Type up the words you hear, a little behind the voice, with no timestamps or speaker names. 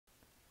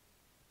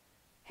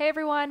Hey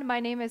everyone,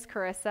 my name is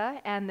Carissa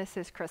and this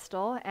is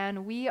Crystal,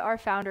 and we are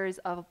founders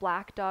of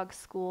Black Dog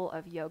School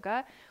of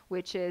Yoga,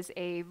 which is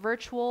a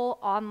virtual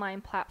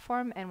online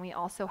platform, and we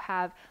also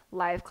have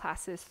live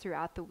classes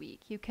throughout the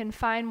week. You can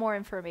find more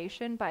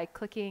information by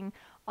clicking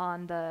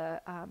on the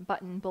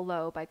button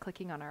below by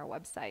clicking on our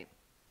website.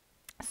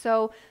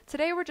 So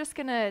today we're just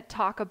going to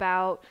talk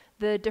about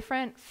the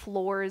different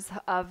floors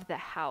of the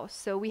house.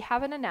 So we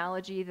have an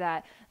analogy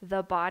that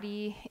the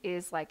body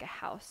is like a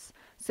house.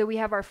 So we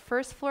have our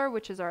first floor,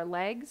 which is our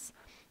legs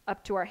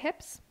up to our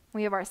hips.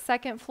 We have our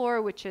second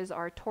floor, which is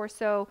our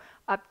torso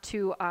up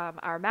to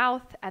our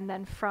mouth. And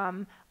then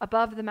from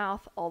above the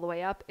mouth all the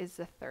way up is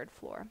the third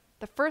floor.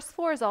 The first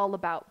floor is all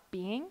about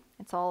being.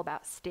 It's all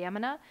about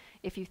stamina.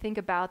 If you think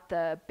about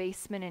the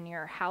basement in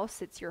your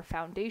house, it's your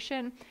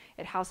foundation.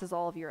 It houses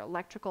all of your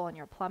electrical and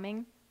your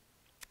plumbing.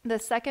 The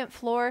second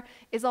floor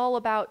is all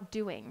about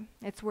doing.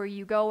 It's where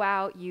you go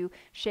out, you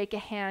shake a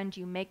hand,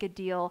 you make a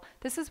deal.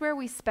 This is where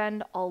we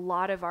spend a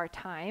lot of our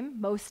time,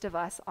 most of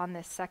us on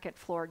this second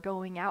floor,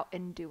 going out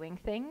and doing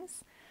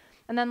things.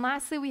 And then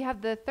lastly, we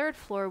have the third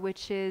floor,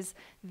 which is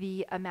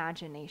the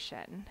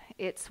imagination.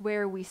 It's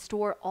where we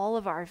store all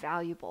of our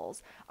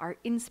valuables, our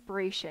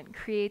inspiration,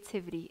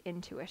 creativity,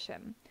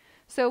 intuition.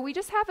 So we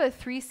just have a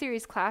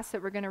 3-series class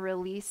that we're going to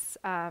release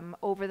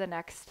over the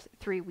next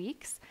 3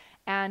 weeks.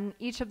 And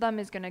each of them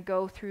is going to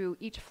go through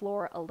each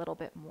floor a little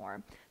bit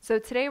more. So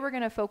today we're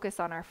going to focus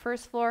on our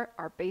first floor,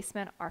 our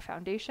basement, our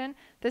foundation.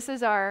 This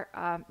is our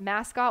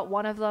mascot,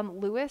 one of them,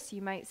 Lewis.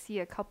 You might see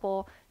a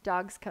couple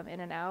dogs come in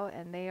and out,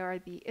 and they are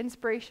the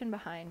inspiration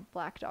behind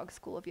Black Dog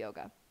School of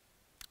Yoga.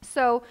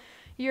 So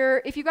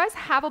if you guys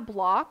have a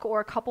block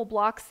or a couple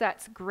blocks,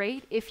 that's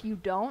great. If you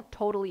don't,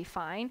 totally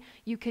fine.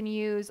 You can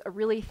use a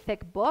really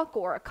thick book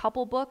or a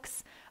couple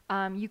books.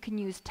 You can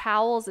use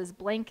towels as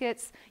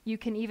blankets. You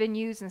can even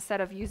use,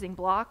 instead of using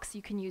blocks,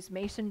 you can use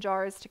mason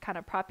jars to kind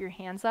of prop your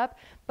hands up.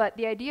 But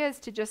the idea is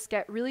to just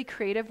get really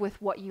creative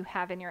with what you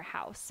have in your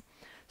house.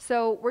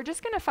 So we're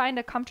just going to find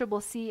a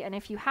comfortable seat, and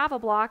if you have a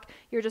block,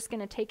 you're just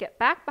going to take it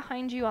back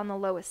behind you on the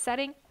lowest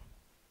setting.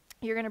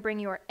 You're going to bring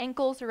your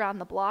ankles around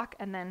the block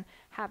and then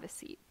have a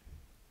seat.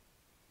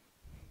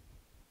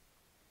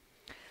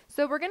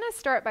 So we're going to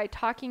start by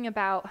talking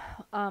about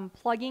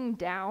plugging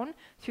down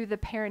through the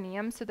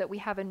perineum so that we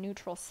have a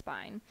neutral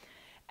spine.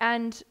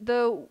 And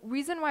the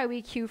reason why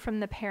we cue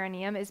from the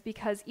perineum is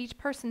because each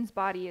person's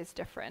body is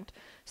different.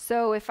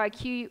 So if I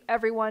cue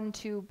everyone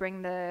to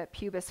bring the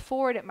pubis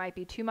forward, it might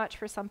be too much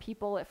for some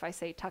people. If I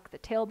say tuck the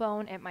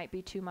tailbone, it might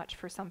be too much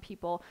for some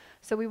people.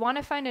 So we want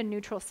to find a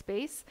neutral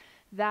space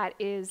that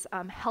is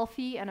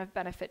healthy and of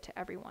benefit to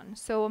everyone.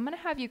 So I'm going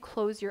to have you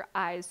close your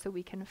eyes so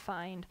we can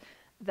find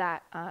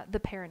that the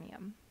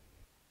perineum.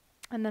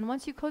 And then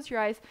once you close your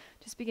eyes,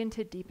 just begin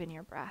to deepen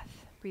your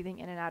breath, breathing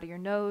in and out of your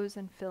nose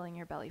and filling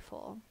your belly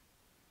full.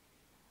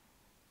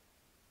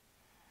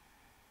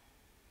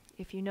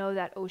 If you know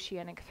that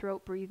oceanic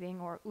throat breathing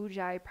or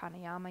ujjayi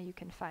pranayama, you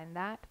can find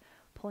that,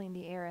 pulling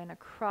the air in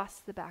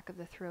across the back of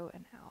the throat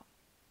and out.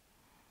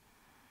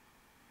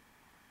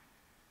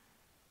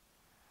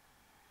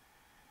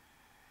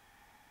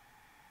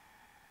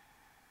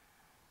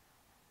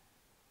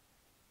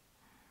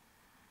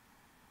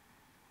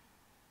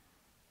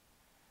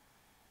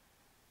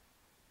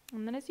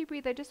 And then as you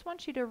breathe, I just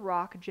want you to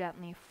rock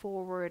gently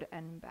forward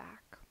and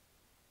back.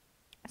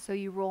 So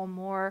you roll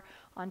more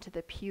onto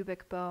the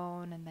pubic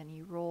bone, and then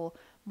you roll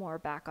more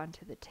back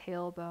onto the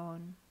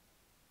tailbone.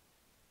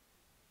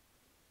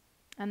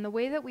 And the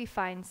way that we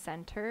find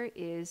center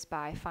is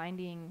by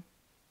finding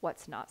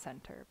what's not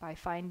center, by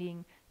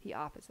finding the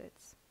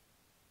opposites,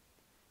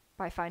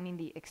 by finding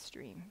the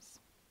extremes.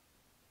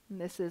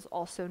 And this is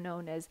also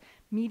known as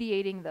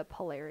mediating the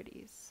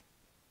polarities.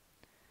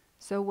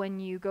 So when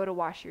you go to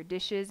wash your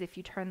dishes, if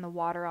you turn the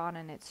water on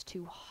and it's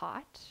too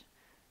hot,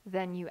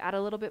 then you add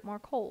a little bit more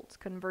cold.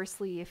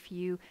 Conversely, if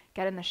you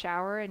get in the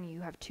shower and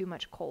you have too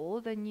much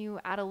cold, then you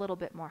add a little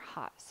bit more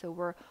hot. So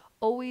we're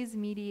always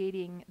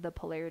mediating the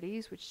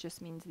polarities, which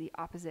just means the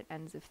opposite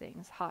ends of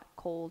things: hot,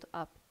 cold,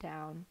 up,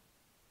 down,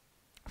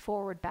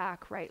 forward,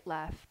 back, right,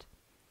 left.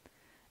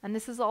 And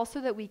this is also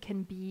that we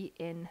can be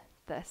in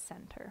the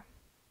center.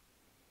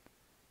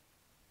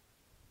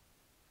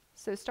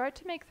 So start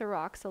to make the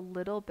rocks a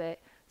little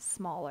bit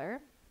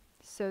smaller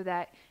so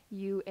that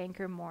you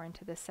anchor more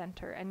into the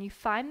center. And you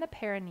find the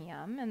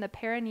perineum, and the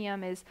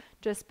perineum is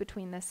just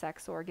between the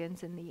sex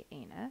organs and the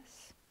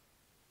anus.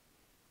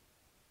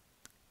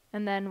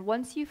 And then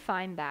once you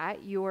find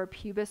that, your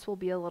pubis will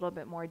be a little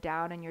bit more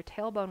down and your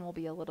tailbone will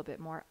be a little bit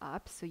more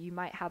up. So you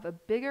might have a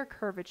bigger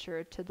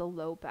curvature to the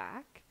low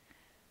back.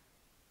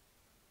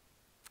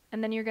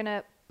 And then you're going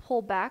to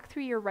pull back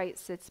through your right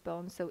sits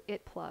bone so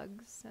it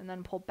plugs, and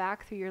then pull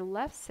back through your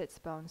left sits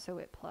bone so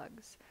it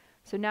plugs.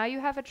 So now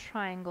you have a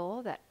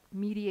triangle that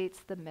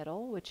mediates the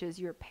middle, which is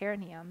your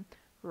perineum,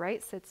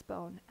 right sits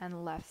bone,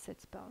 and left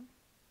sits bone.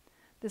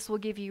 This will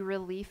give you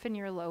relief in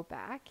your low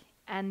back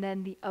and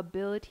then the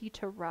ability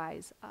to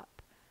rise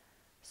up.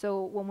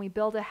 So when we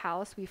build a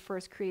house, we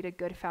first create a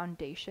good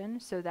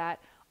foundation so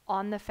that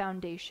on the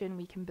foundation,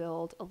 we can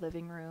build a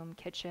living room,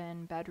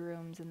 kitchen,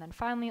 bedrooms, and then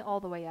finally all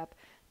the way up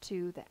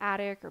to the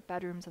attic or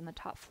bedrooms on the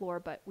top floor.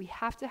 But we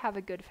have to have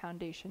a good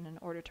foundation in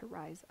order to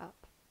rise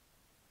up.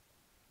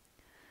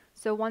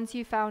 So once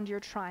you found your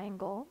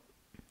triangle,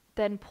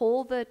 then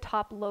pull the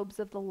top lobes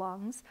of the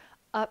lungs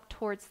up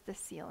towards the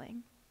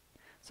ceiling.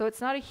 So it's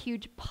not a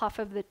huge puff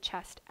of the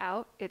chest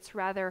out, it's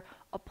rather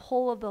a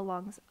pull of the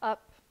lungs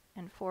up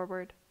and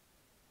forward.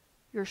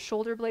 Your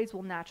shoulder blades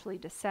will naturally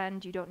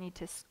descend. You don't need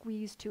to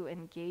squeeze to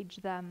engage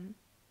them.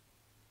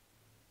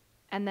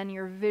 And then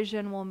your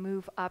vision will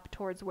move up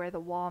towards where the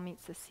wall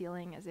meets the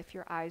ceiling as if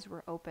your eyes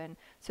were open,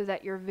 so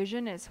that your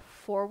vision is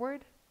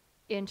forward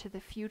into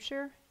the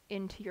future,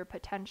 into your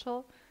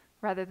potential,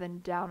 rather than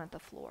down at the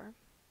floor.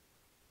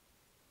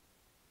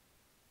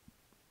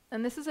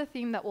 And this is a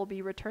theme that we'll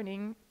be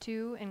returning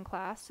to in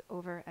class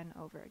over and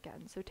over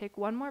again. So take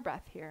one more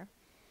breath here,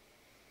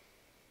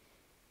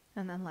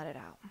 and then let it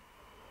out.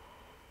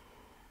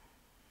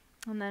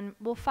 And then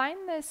we'll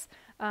find this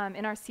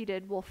in our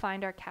seated, we'll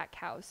find our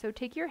cat-cow. So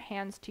take your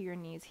hands to your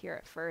knees here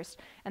at first.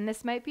 And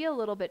this might be a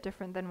little bit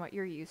different than what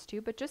you're used to,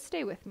 but just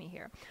stay with me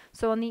here.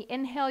 So on the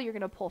inhale, you're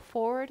going to pull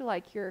forward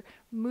like you're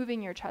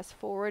moving your chest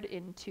forward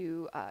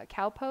into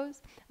cow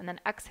pose. And then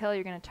exhale,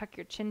 you're going to tuck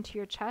your chin to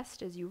your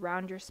chest as you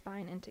round your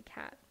spine into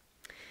cat.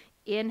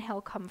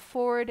 Inhale, come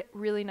forward,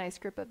 really nice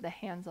grip of the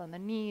hands on the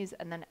knees,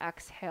 and then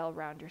exhale,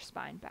 round your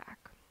spine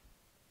back.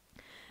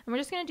 And we're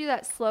just going to do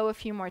that slow a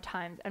few more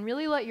times and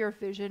really let your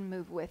vision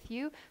move with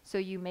you so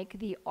you make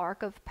the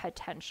arc of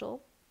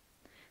potential.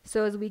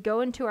 So as we go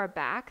into our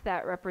back,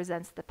 that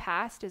represents the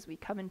past. As we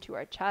come into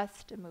our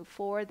chest and move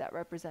forward, that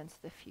represents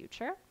the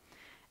future.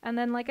 And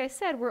then, like I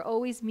said, we're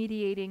always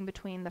mediating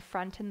between the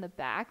front and the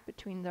back,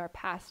 between our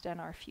past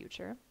and our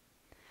future.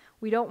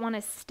 We don't want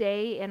to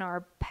stay in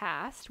our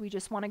past. We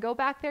just want to go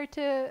back there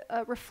to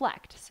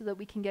reflect so that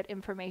we can get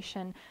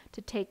information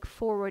to take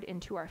forward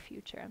into our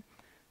future.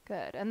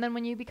 Good. And then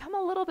when you become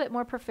a little bit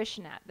more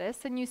proficient at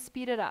this, and you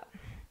speed it up.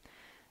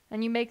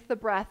 And you make the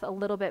breath a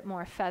little bit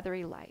more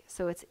feathery light.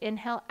 So it's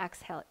inhale,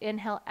 exhale,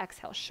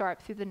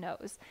 sharp through the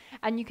nose.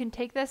 And you can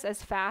take this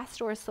as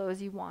fast or as slow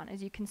as you want.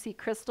 As you can see,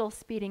 Crystal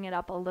speeding it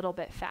up a little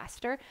bit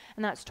faster,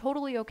 and that's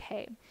totally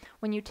okay.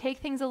 When you take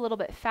things a little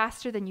bit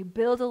faster, then you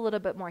build a little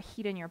bit more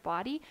heat in your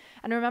body.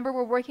 And remember,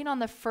 we're working on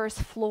the first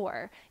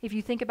floor. If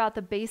you think about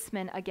the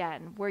basement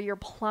again, where your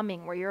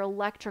plumbing, where your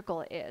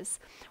electrical is,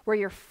 where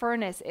your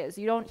furnace is,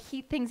 you don't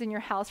heat things in your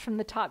house from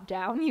the top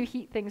down, you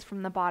heat things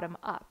from the bottom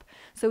up.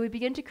 So we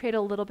begin to create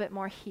a little bit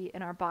more heat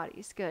in our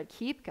bodies. Good.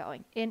 Keep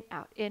going. In,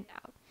 out, in,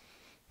 out.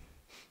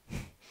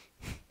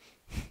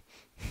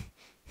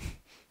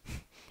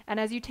 And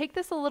as you take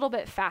this a little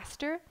bit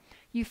faster,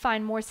 you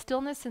find more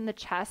stillness in the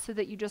chest so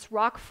that you just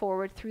rock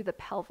forward through the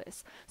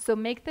pelvis. So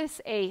make this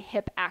a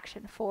hip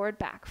action. Forward,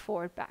 back,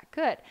 forward, back.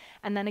 Good.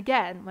 And then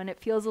again, when it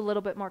feels a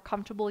little bit more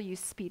comfortable, you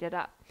speed it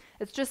up.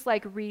 It's just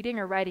like reading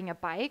or riding a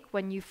bike.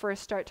 When you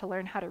first start to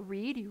learn how to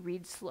read, you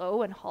read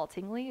slow and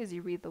haltingly as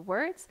you read the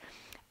words.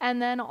 And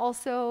then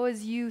also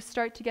as you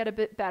start to get a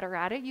bit better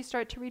at it, you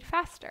start to read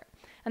faster.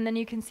 And then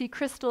you can see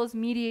crystals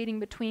mediating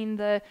between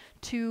the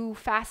two,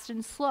 fast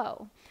and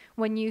slow.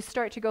 When you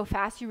start to go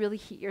fast, you really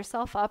heat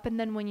yourself up. And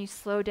then when you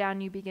slow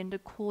down, you begin to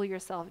cool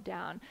yourself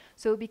down.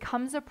 So it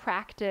becomes a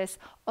practice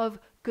of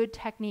good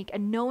technique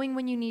and knowing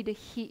when you need to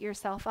heat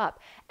yourself up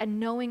and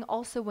knowing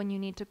also when you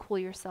need to cool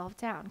yourself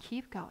down.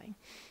 Keep going.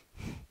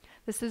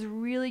 This is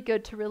really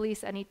good to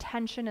release any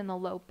tension in the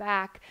low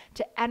back,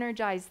 to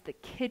energize the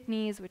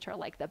kidneys, which are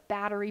like the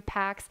battery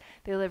packs.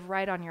 They live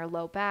right on your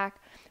low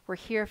back. We're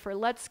here for,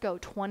 let's go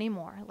 20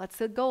 more. Let's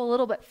go a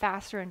little bit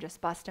faster and just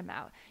bust them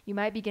out. You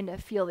might begin to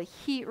feel the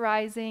heat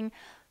rising.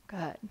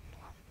 Good.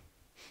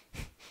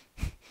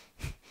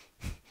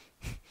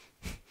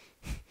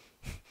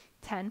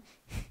 Ten.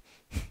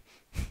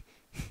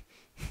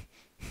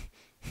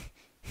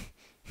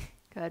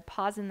 Good.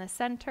 Pause in the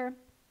center.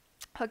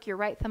 Hook your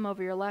right thumb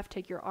over your left,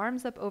 take your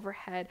arms up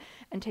overhead,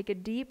 and take a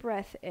deep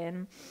breath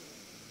in.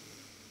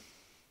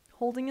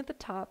 Holding at the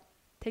top,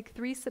 take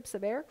 3 sips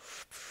of air.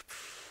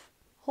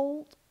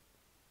 Hold.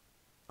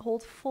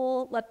 Hold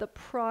full. Let the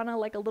prana,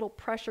 like a little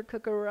pressure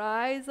cooker,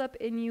 rise up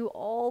in you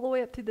all the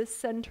way up through the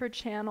center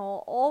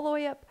channel, all the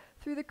way up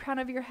through the crown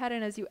of your head.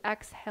 And as you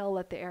exhale,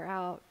 let the air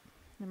out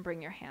and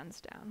bring your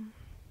hands down.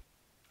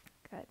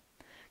 Good.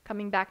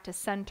 Coming back to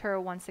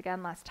center once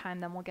again, last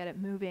time, then we'll get it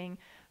moving.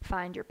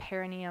 Find your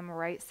perineum,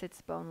 right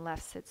sits bone,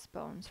 left sits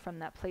bones. From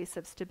that place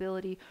of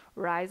stability,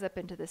 rise up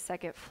into the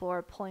second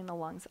floor, pulling the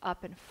lungs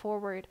up and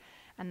forward.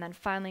 And then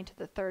finally to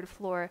the third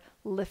floor,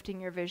 lifting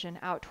your vision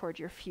out toward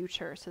your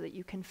future so that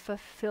you can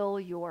fulfill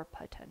your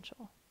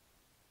potential.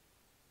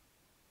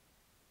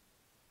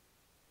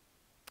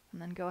 And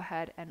then go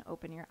ahead and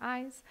open your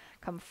eyes.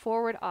 Come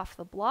forward off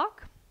the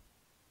block.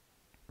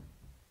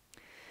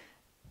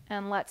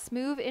 And let's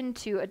move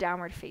into a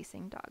downward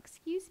facing dog.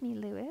 Excuse me,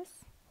 Lewis.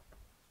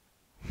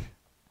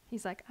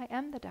 He's like, I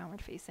am the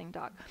downward facing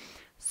dog.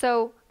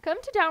 So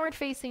come to downward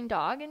facing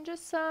dog and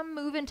just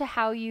move into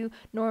how you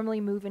normally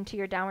move into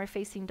your downward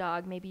facing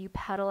dog. Maybe you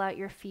pedal out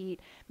your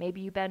feet. Maybe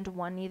you bend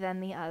one knee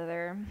then the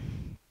other.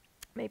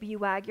 Maybe you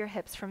wag your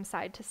hips from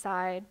side to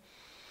side.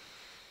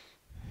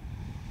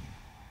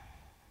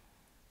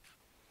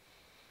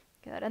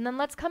 Good. And then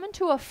let's come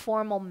into a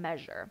formal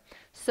measure.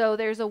 So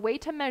there's a way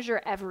to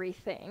measure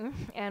everything.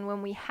 And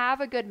when we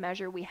have a good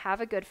measure, we have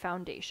a good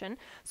foundation.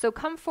 So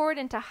come forward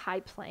into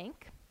high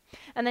plank.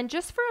 And then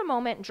just for a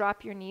moment,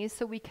 drop your knees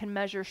so we can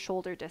measure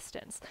shoulder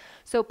distance.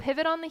 So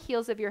pivot on the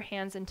heels of your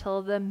hands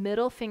until the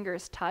middle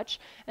fingers touch,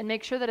 and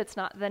make sure that it's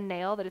not the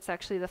nail, that it's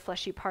actually the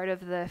fleshy part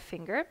of the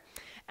finger.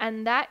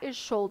 And that is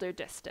shoulder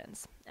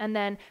distance. And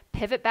then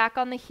pivot back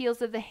on the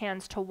heels of the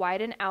hands to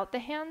widen out the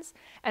hands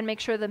and make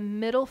sure the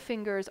middle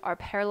fingers are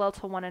parallel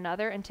to one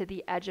another and to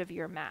the edge of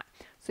your mat.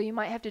 So you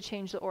might have to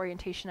change the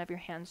orientation of your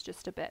hands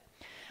just a bit.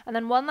 And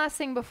then one last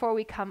thing before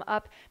we come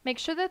up, make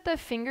sure that the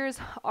fingers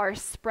are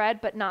spread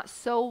but not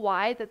so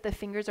wide that the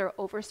fingers are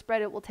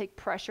overspread. It will take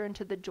pressure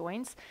into the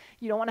joints.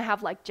 You don't want to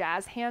have like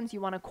jazz hands. You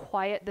want to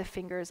quiet the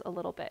fingers a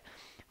little bit.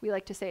 We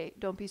like to say,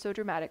 don't be so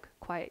dramatic,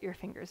 quiet your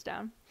fingers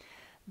down.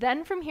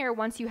 Then from here,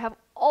 once you have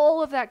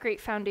all of that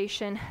great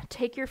foundation,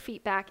 take your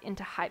feet back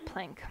into high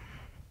plank.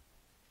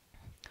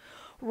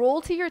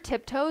 Roll to your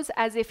tiptoes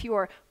as if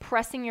you're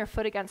pressing your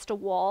foot against a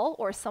wall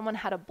or someone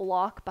had a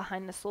block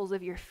behind the soles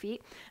of your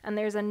feet, and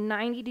there's a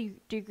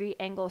 90-degree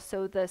angle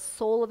so the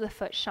sole of the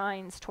foot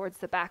shines towards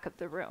the back of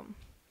the room.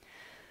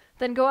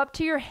 Then go up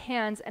to your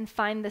hands and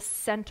find the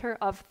center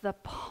of the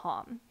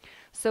palm.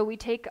 So we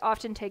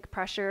often take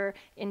pressure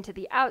into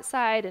the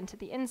outside, into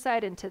the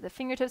inside, into the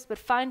fingertips, but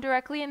find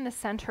directly in the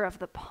center of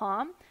the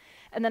palm.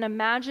 And then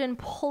imagine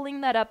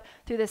pulling that up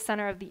through the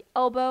center of the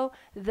elbow,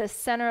 the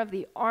center of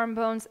the arm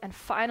bones, and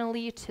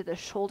finally to the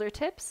shoulder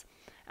tips.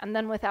 And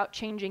then without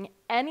changing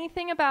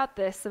anything about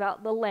this,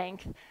 about the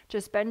length,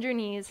 just bend your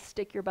knees,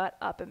 stick your butt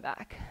up and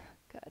back.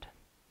 Good.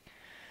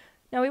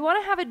 Now we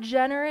want to have a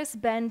generous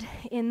bend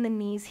in the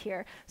knees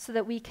here so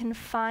that we can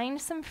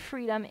find some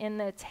freedom in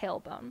the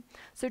tailbone.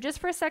 So just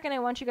for a second, I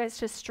want you guys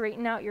to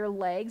straighten out your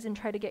legs and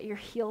try to get your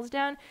heels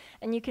down.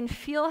 And you can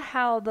feel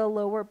how the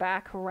lower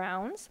back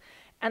rounds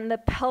and the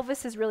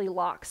pelvis is really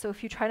locked. So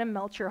if you try to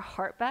melt your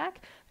heart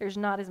back, there's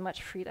not as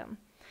much freedom.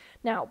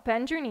 Now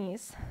bend your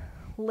knees,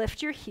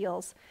 lift your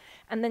heels,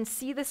 and then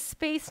see the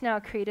space now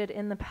created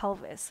in the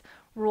pelvis.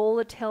 Roll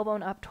the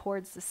tailbone up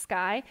towards the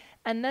sky,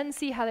 and then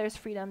see how there's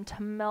freedom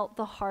to melt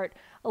the heart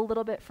a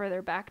little bit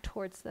further back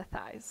towards the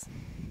thighs.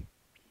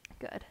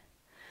 Good.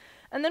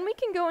 And then we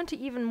can go into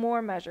even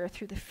more measure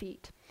through the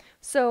feet.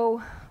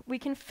 So we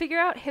can figure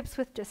out hips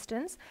width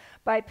distance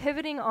by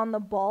pivoting on the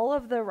ball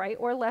of the right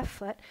or left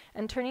foot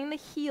and turning the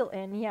heel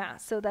in,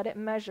 so that it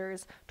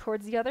measures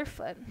towards the other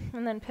foot,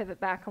 and then pivot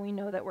back and we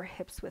know that we're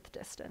hips width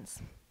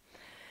distance.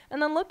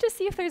 And then look to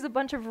see if there's a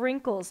bunch of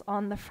wrinkles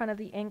on the front of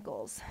the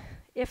ankles.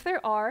 If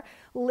there are,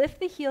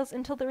 lift the heels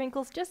until the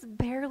wrinkles just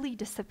barely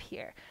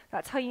disappear.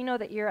 That's how you know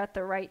that you're at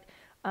the right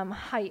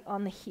height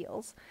on the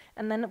heels.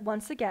 And then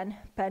once again,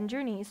 bend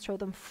your knees, throw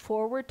them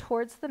forward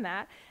towards the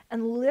mat,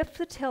 and lift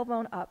the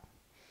tailbone up.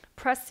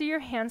 Press through your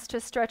hands to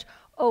stretch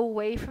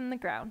away from the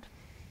ground.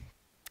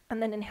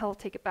 And then inhale,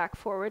 take it back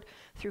forward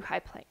through high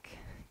plank.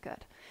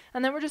 Good.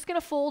 And then we're just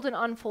going to fold and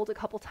unfold a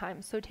couple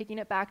times. So taking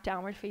it back,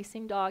 downward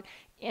facing dog,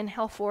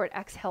 inhale forward,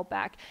 exhale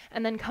back,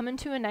 and then come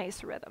into a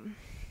nice rhythm.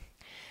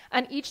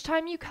 And each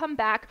time you come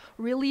back,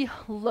 really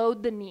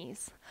load the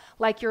knees,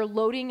 like you're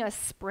loading a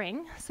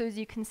spring. So as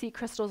you can see,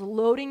 Crystal's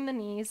loading the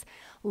knees,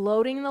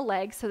 loading the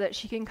legs so that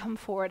she can come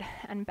forward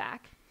and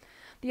back.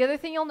 The other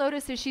thing you'll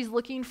notice is she's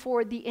looking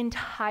forward the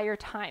entire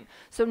time.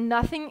 So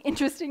nothing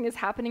interesting is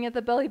happening at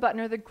the belly button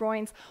or the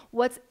groins.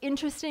 What's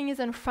interesting is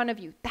in front of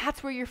you.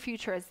 That's where your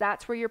future is.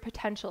 That's where your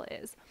potential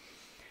is.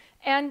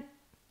 And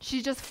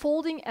she's just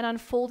folding and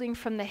unfolding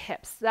from the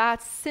hips.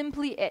 That's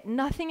simply it.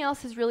 Nothing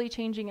else is really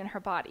changing in her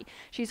body.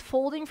 She's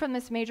folding from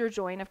this major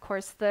joint. Of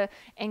course, the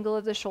angle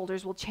of the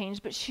shoulders will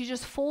change, but she's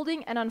just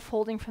folding and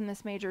unfolding from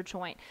this major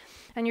joint.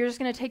 And you're just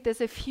going to take this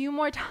a few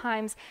more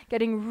times,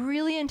 getting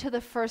really into the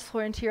first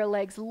floor, into your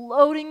legs,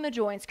 loading the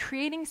joints,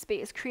 creating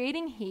space,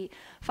 creating heat.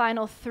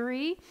 Final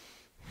 3,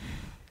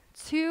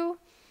 2,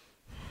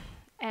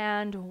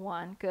 and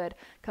 1. Good.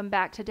 Come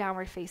back to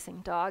downward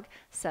facing dog.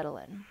 Settle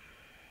in.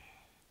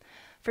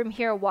 From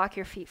here, walk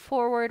your feet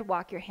forward,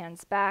 walk your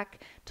hands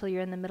back till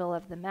you're in the middle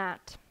of the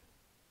mat.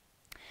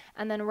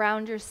 And then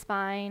round your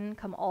spine,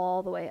 come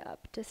all the way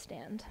up to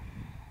stand.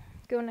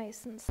 Go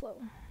nice and slow.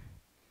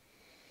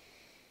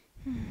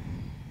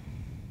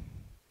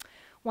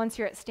 Once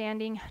you're at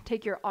standing,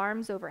 take your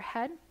arms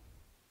overhead.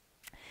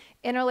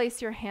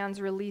 Interlace your hands,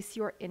 release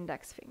your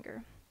index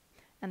finger,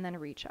 and then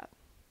reach up.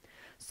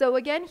 So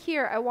again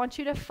here, I want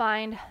you to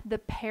find the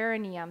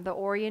perineum, the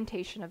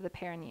orientation of the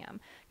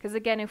perineum. Because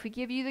again, if we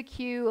give you the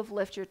cue of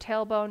lift your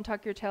tailbone,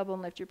 tuck your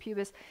tailbone, lift your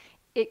pubis,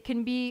 it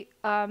can be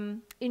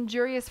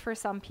injurious for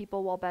some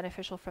people while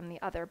beneficial from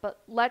the other.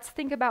 But let's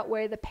think about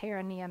where the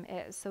perineum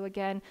is. So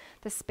again,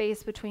 the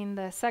space between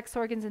the sex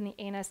organs and the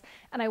anus.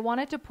 And I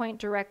want it to point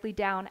directly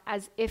down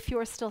as if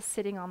you're still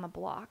sitting on the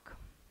block.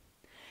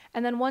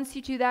 And then once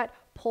you do that,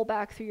 pull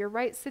back through your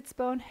right sits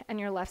bone and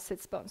your left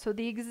sits bone. So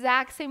the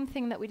exact same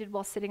thing that we did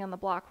while sitting on the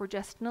block, we're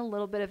just in a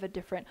little bit of a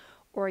different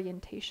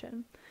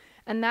orientation.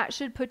 And that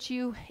should put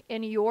you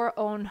in your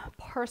own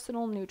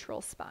personal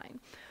neutral spine,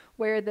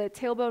 where the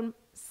tailbone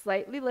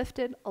slightly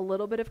lifted, a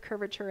little bit of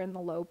curvature in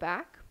the low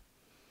back,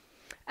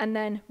 and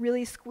then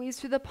really squeeze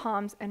through the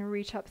palms and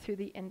reach up through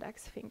the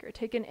index finger.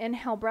 Take an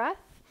inhale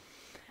breath,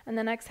 and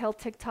then exhale,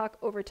 tick-tock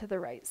over to the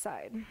right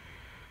side.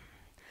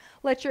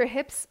 Let your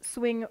hips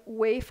swing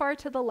way far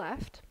to the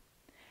left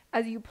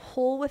as you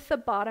pull with the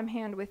bottom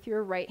hand with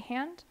your right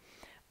hand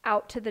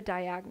out to the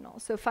diagonal.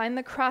 So find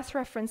the cross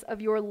reference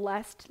of your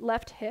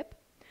left hip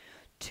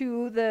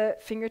to the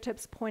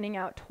fingertips pointing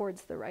out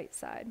towards the right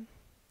side.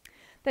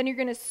 Then you're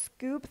going to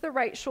scoop the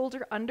right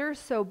shoulder under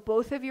so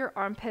both of your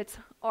armpits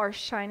are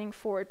shining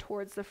forward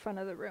towards the front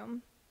of the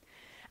room.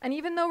 And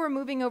even though we're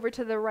moving over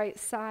to the right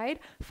side,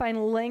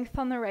 find length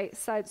on the right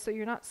side so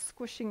you're not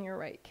squishing your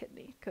right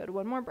kidney. Good,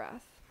 one more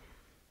breath.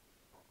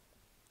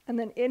 And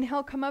then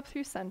inhale, come up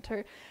through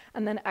center,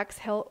 and then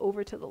exhale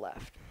over to the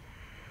left.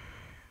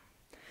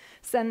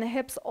 Send the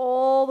hips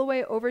all the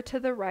way over to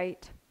the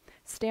right.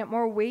 Stamp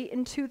more weight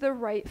into the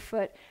right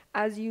foot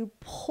as you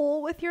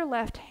pull with your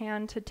left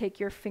hand to take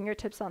your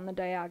fingertips on the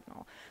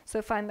diagonal.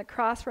 So find the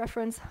cross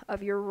reference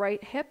of your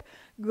right hip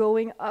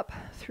going up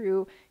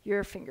through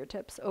your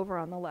fingertips over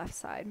on the left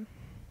side.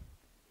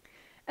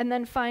 And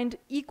then find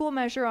equal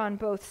measure on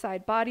both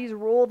side bodies.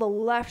 Roll the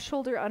left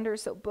shoulder under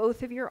so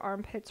both of your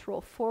armpits roll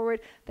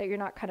forward, that you're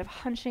not kind of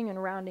hunching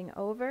and rounding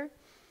over.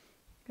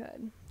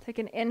 Good. Take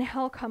an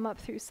inhale, come up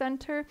through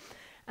center,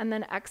 and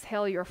then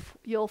exhale,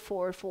 you'll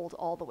forward fold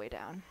all the way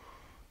down.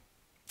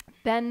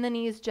 Bend the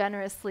knees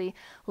generously.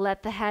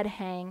 Let the head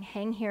hang.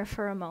 Hang here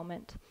for a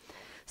moment.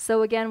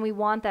 So again, we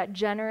want that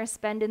generous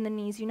bend in the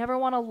knees. You never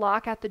want to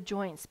lock at the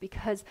joints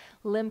because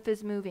lymph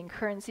is moving,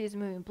 currency is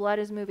moving, blood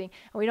is moving,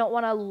 and we don't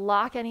want to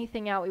lock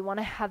anything out. We want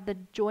to have the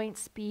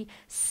joints be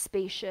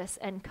spacious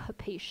and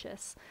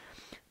capacious.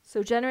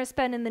 So generous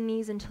bend in the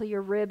knees until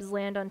your ribs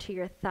land onto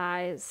your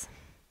thighs.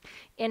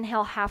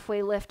 Inhale,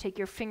 halfway lift, take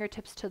your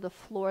fingertips to the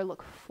floor,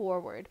 look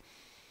forward.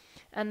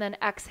 And then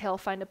exhale,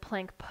 find a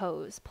plank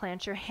pose.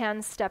 Plant your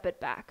hands, step it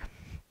back.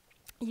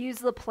 Use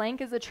the plank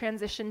as a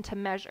transition to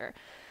measure.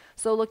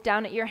 So look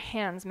down at your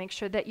hands, make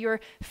sure that your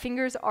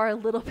fingers are a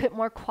little bit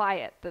more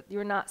quiet, that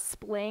you're not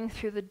splaying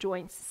through the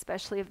joints,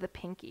 especially of the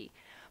pinky.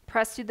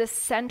 Press through the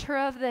center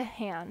of the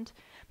hand.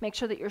 Make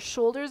sure that your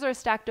shoulders are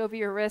stacked over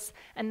your wrists,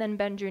 and then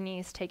bend your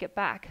knees, take it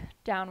back,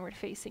 downward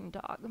facing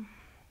dog.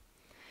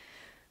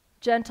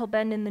 Gentle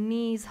bend in the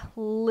knees,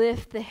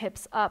 lift the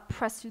hips up,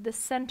 press through the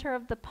center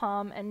of the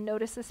palm, and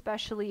notice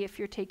especially if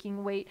you're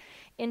taking weight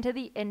into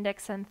the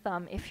index and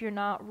thumb. If you're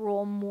not,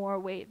 roll more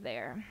weight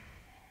there.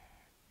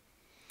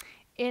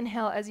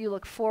 Inhale as you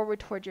look forward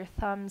toward your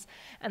thumbs,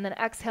 and then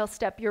exhale,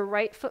 step your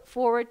right foot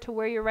forward to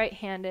where your right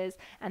hand is,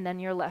 and then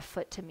your left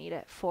foot to meet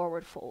it,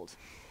 forward fold.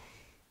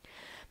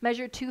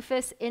 Measure 2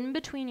 fists in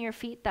between your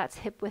feet, that's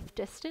hip width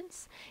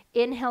distance.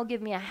 Inhale, give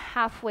me a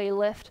halfway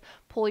lift,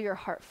 pull your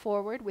heart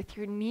forward with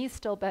your knees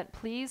still bent,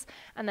 please,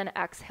 and then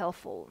exhale,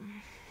 fold.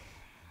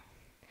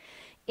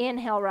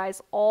 Inhale,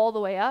 rise all the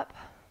way up.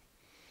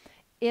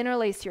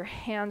 Interlace your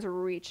hands,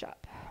 reach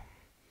up.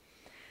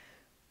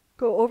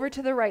 Go over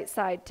to the right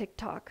side,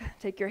 tick-tock.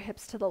 Take your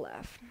hips to the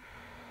left.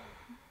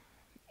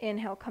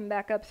 Inhale, come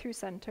back up through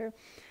center,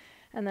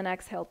 and then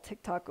exhale,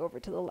 tick-tock over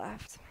to the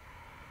left.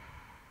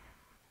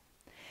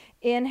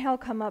 Inhale,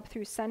 come up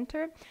through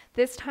center.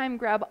 This time,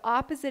 grab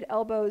opposite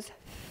elbows.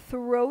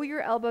 Throw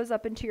your elbows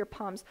up into your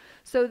palms.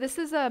 So this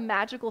is a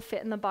magical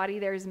fit in the body.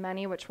 There's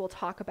many, which we'll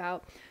talk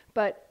about.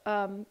 But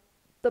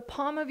the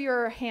palm of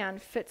your hand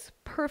fits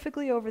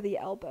perfectly over the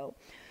elbow.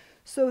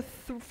 So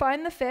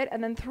find the fit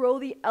and then throw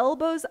the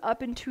elbows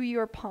up into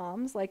your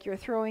palms like you're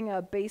throwing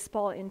a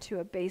baseball into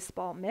a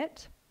baseball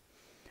mitt.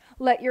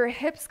 Let your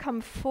hips come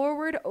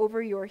forward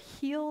over your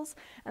heels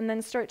and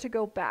then start to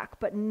go back,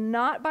 but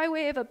not by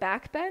way of a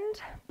back bend,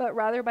 but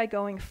rather by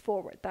going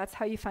forward. That's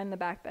how you find the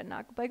back bend,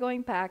 not by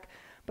going back,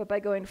 but by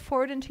going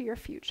forward into your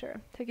future.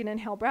 Take an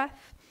inhale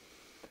breath,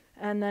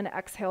 and then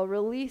exhale,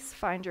 release,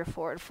 find your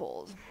forward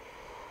fold.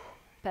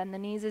 Bend the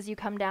knees as you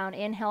come down.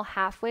 Inhale,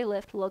 halfway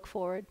lift, look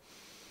forward.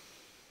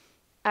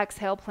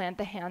 Exhale, plant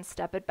the hands,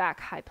 step it back,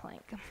 high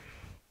plank.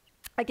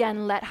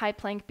 Again, let high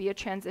plank be a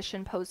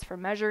transition pose for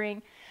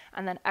measuring,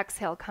 and then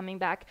exhale, coming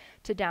back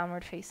to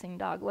downward facing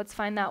dog. Let's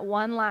find that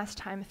one last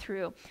time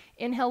through.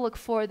 Inhale, look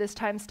forward. This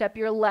time, step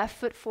your left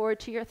foot forward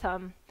to your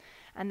thumb,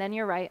 and then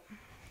your right.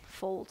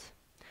 Fold.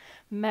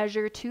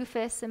 Measure 2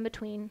 fists in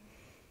between.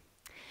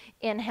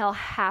 Inhale,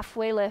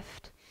 halfway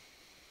lift,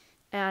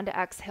 and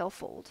exhale,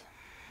 fold.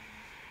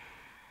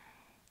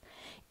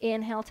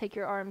 Inhale, take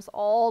your arms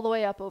all the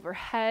way up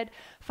overhead.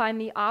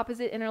 Find the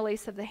opposite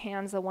interlace of the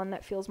hands, the one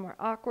that feels more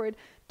awkward.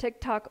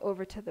 Tick-tock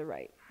over to the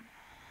right.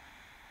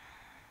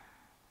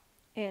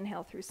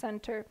 Inhale through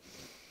center.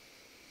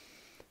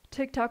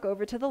 Tick-tock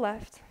over to the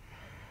left.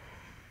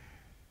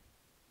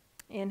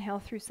 Inhale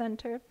through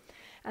center.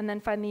 And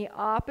then find the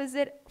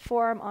opposite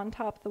forearm on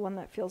top, the one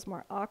that feels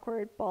more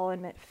awkward. Ball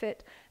and mitt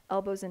fit,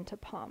 elbows into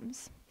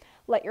palms.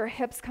 Let your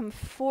hips come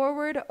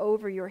forward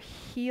over your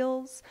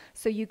heels,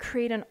 so you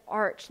create an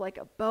arch like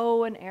a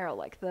bow and arrow,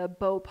 like the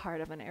bow part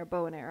of an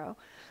bow and arrow,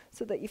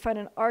 so that you find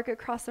an arc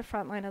across the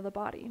front line of the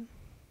body.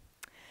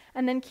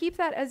 And then keep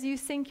that as you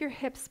sink your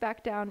hips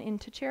back down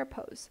into chair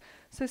pose.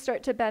 So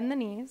start to bend the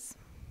knees.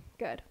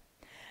 Good.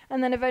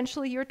 And then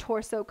eventually your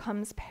torso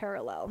comes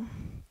parallel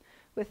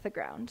with the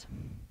ground.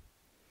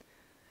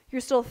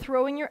 You're still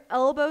throwing your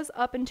elbows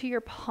up into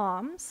your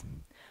palms.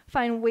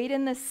 Find weight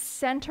in the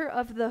center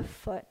of the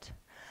foot.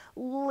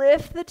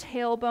 Lift the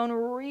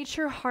tailbone, reach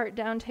your heart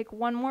down, take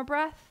one more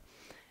breath,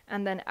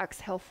 and then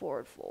exhale,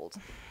 forward fold.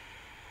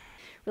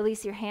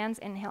 Release your hands,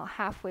 inhale,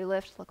 halfway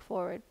lift, look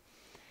forward,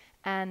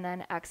 and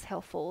then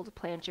exhale, fold,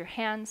 plant your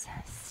hands,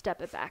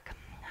 step it back,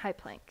 high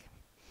plank.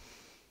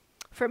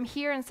 From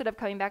here, instead of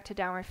coming back to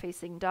downward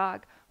facing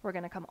dog, we're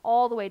gonna come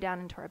all the way down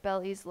into our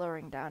bellies,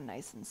 lowering down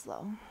nice and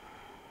slow.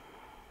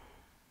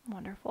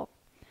 Wonderful.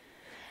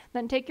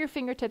 Then take your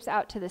fingertips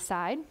out to the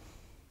side.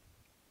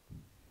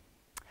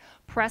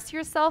 Press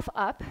yourself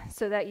up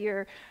so that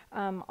you're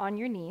on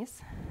your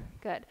knees.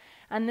 Good.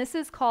 And this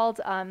is called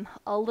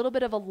a little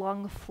bit of a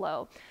lung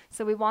flow.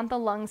 So we want the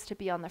lungs to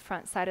be on the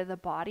front side of the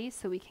body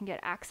so we can get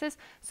access.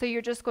 So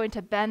you're just going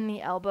to bend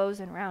the elbows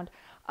and round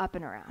up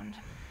and around.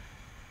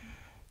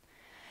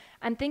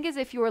 And think as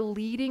if you're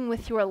leading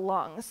with your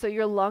lungs. So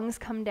your lungs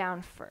come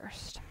down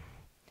first.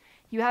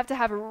 You have to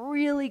have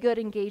really good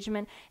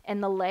engagement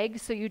in the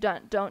legs so you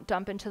don't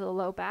dump into the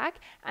low back,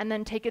 and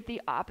then take it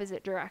the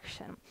opposite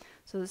direction.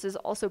 So this is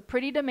also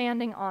pretty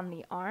demanding on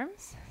the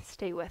arms.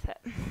 Stay with it.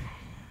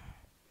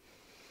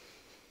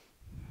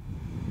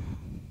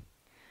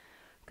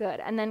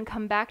 Good, and then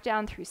come back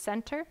down through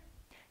center.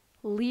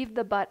 Leave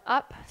the butt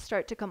up,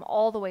 start to come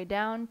all the way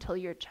down till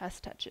your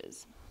chest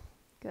touches.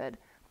 Good.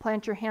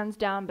 Plant your hands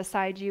down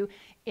beside you.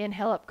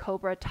 Inhale up,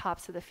 cobra,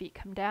 tops of the feet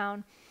come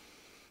down.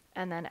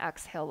 And then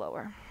exhale,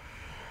 lower.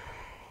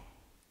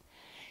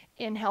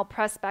 Inhale,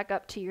 press back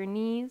up to your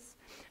knees.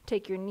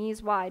 Take your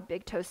knees wide,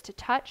 big toes to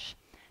touch.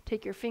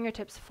 Take your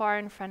fingertips far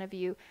in front of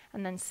you,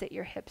 and then sit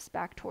your hips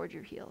back toward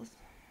your heels.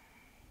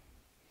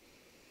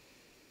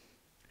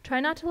 Try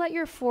not to let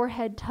your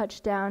forehead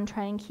touch down.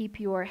 Try and keep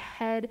your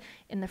head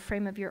in the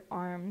frame of your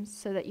arms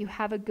so that you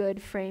have a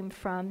good frame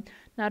from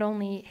not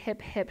only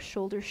hip, hip,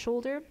 shoulder,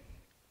 shoulder,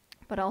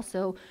 but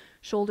also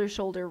shoulder,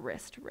 shoulder,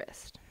 wrist,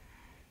 wrist.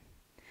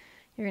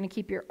 You're going to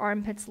keep your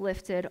armpits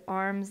lifted,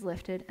 arms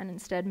lifted, and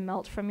instead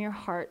melt from your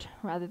heart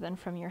rather than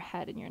from your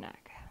head and your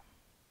neck.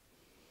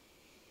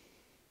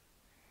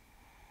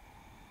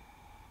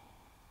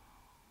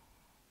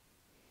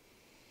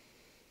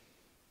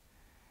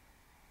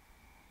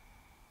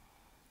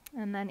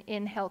 And then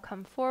inhale,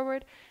 come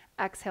forward.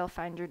 Exhale,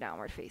 find your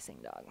downward facing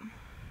dog.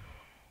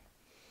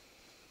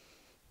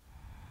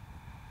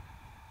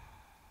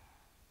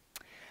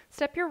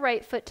 Step your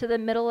right foot to the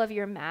middle of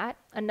your mat,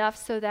 enough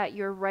so that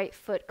your right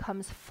foot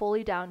comes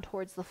fully down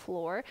towards the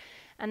floor.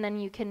 And then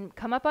you can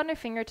come up on your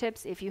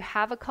fingertips. If you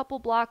have a couple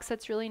blocks,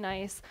 that's really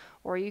nice.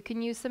 Or you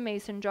can use some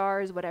mason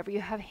jars, whatever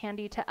you have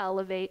handy to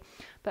elevate.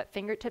 But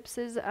fingertips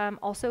is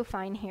also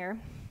fine here.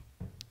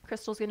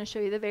 Crystal's going to show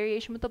you the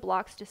variation with the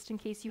blocks, just in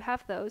case you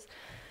have those.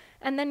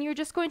 And then you're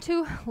just going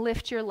to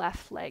lift your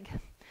left leg.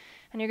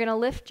 And you're going to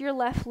lift your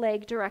left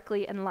leg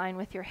directly in line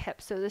with your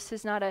hip. So this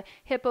is not a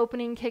hip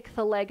opening, kick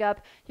the leg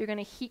up. You're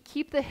going to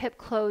keep the hip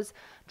closed,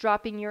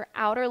 dropping your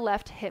outer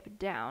left hip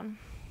down.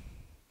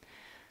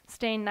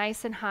 Staying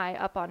nice and high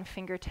up on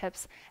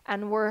fingertips.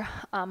 And we're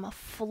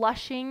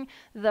flushing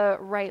the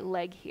right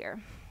leg here.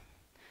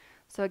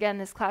 So again,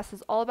 this class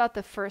is all about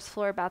the first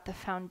floor, about the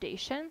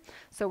foundation.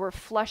 So we're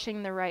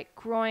flushing the right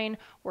groin.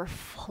 We're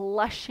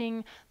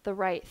flushing the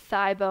right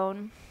thigh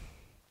bone.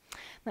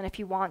 Then if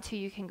you want to,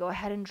 you can go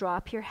ahead and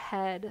drop your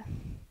head.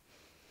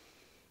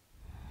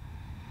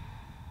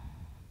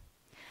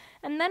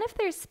 And then if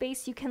there's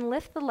space, you can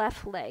lift the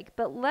left leg,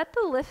 but let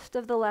the lift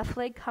of the left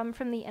leg come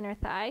from the inner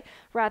thigh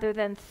rather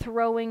than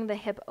throwing the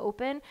hip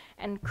open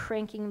and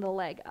cranking the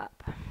leg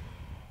up.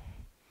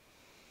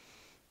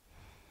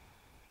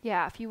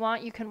 Yeah, if you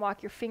want, you can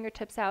walk your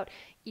fingertips out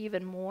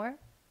even more.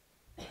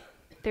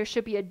 There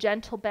should be a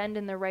gentle bend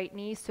in the right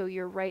knee so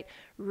your right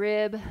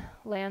rib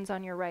lands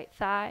on your right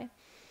thigh.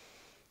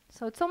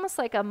 So it's almost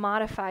like a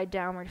modified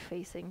downward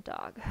facing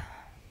dog.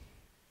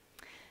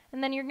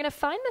 And then you're going to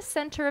find the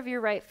center of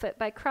your right foot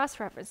by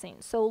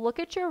cross-referencing. So look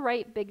at your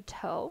right big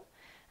toe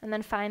and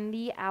then find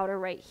the outer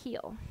right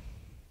heel.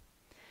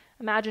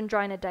 Imagine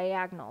drawing a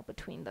diagonal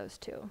between those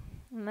two.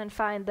 And then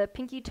find the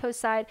pinky toe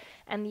side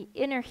and the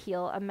inner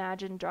heel.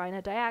 Imagine drawing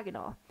a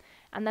diagonal.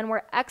 And then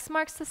where X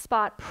marks the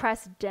spot,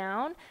 press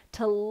down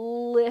to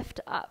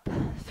lift up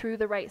through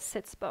the right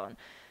sits bone,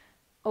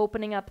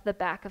 opening up the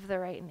back of the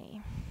right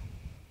knee.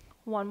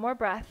 One more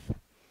breath.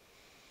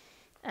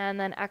 And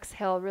then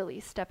exhale,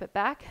 release, step it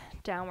back,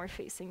 downward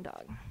facing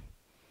dog.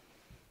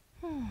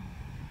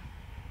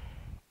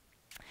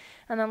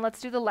 And then let's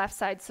do the left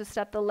side. So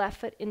step the left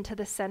foot into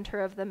the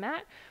center of the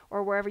mat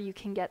or wherever you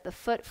can get the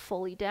foot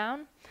fully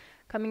down.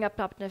 Coming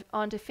up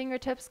onto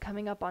fingertips,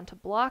 coming up onto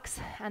blocks,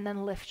 and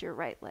then lift your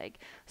right leg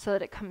so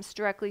that it comes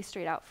directly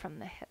straight out from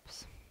the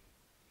hips.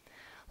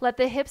 Let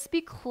the hips be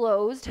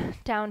closed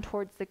down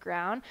towards the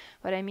ground.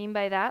 What I mean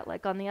by that,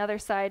 like on the other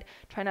side,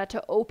 try not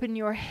to open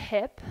your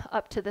hip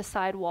up to the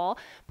side wall,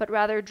 but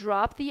rather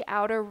drop the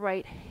outer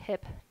right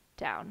hip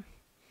down.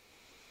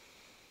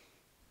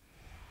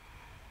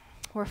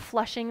 We're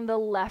flushing the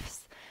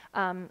left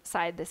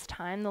side this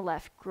time, the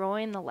left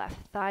groin, the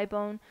left thigh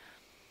bone.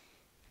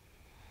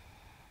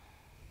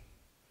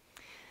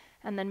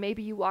 And then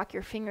maybe you walk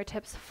your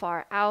fingertips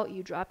far out,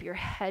 you drop your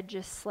head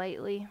just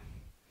slightly.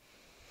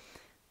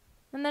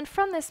 And then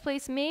from this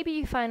place, maybe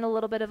you find a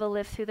little bit of a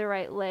lift through the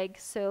right leg.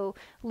 So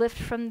lift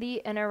from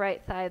the inner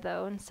right thigh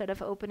though, instead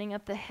of opening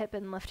up the hip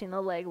and lifting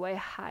the leg way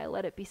high,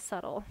 let it be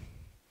subtle.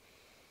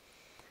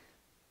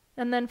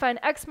 And then find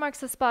X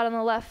marks the spot on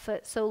the left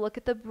foot. So look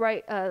at the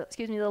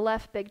the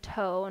left big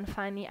toe and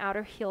find the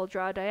outer heel,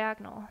 draw a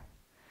diagonal.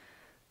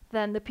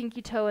 Then the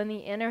pinky toe and the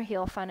inner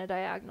heel, find a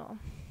diagonal.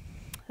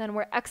 Then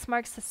where X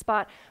marks the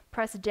spot,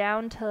 press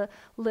down to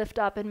lift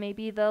up, and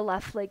maybe the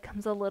left leg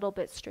comes a little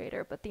bit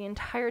straighter, but the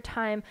entire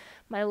time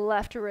my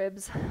left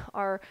ribs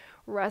are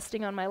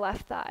resting on my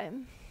left thigh.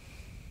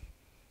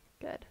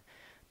 Good.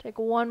 Take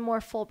one more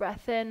full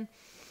breath in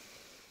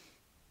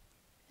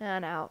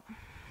and out.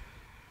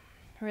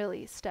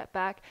 Release, step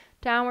back,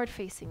 downward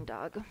facing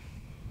dog.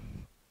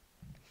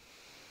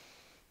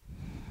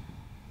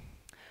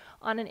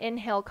 On an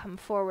inhale, come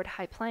forward,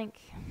 high plank.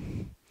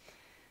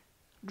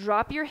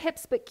 Drop your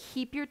hips, but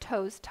keep your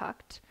toes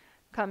tucked.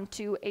 Come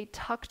to a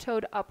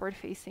tuck-toed upward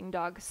facing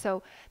dog.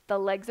 So the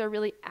legs are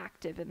really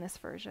active in this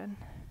version.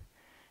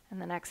 And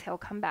then exhale,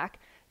 come back,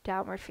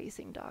 downward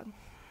facing dog.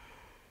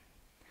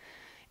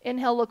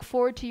 Inhale, look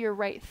forward to your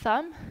right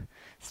thumb.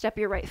 Step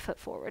your right foot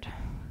forward.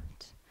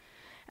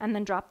 And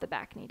then drop the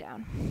back knee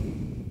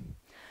down.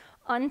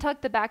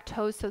 Untuck the back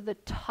toes so the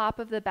top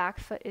of the back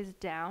foot is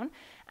down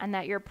and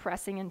that you're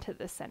pressing into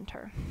the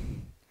center.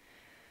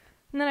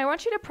 And then I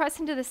want you to press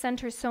into the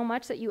center so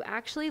much that you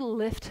actually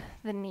lift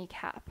the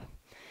kneecap.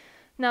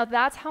 Now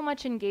that's how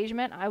much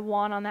engagement I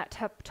want on that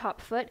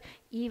top foot,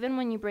 even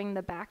when you bring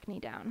the back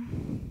knee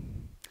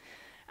down.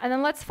 And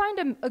then let's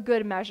find a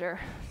good measure.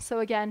 So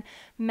again,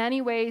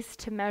 many ways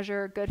to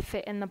measure good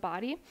fit in the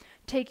body.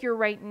 Take your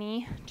right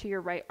knee to your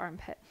right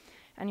armpit,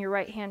 and your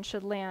right hand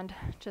should land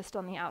just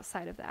on the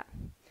outside of that.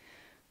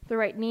 The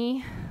right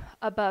knee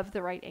above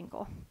the right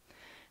ankle.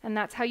 And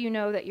that's how you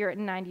know that you're at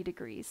 90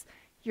 degrees.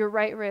 Your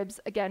right ribs,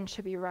 again,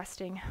 should be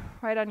resting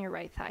right on your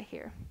right thigh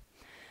here.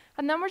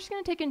 And then we're just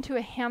going to take into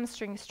a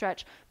hamstring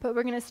stretch, but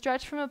we're going to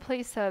stretch from a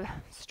place of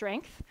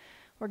strength.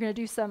 We're going to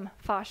do some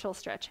fascial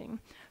stretching.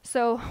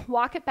 So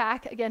walk it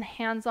back, again,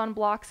 hands on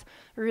blocks,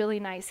 really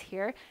nice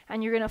here.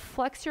 And you're going to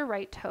flex your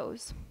right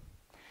toes.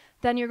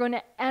 Then you're going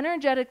to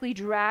energetically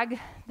drag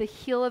the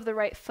heel of the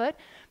right foot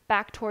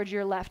back towards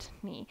your left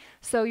knee.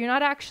 So you're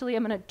not actually,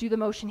 I'm going to do the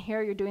motion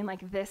here, you're doing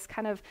like this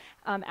kind of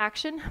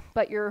action,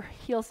 but your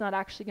heel's not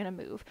actually going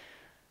to move.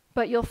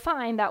 But you'll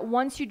find that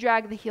once you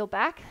drag the heel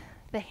back,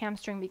 the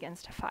hamstring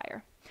begins to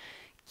fire.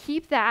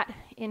 Keep that,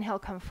 inhale,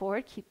 come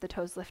forward, keep the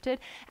toes lifted,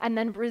 and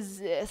then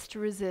resist,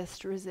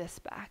 resist,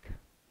 resist back.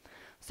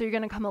 So you're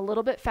going to come a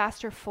little bit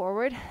faster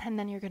forward, and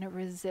then you're going to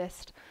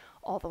resist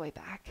all the way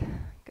back.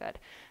 Good.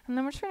 And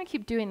then we're just going to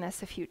keep doing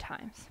this a few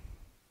times.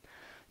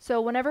 So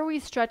whenever we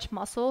stretch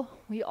muscle,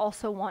 we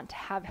also want to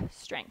have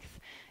strength.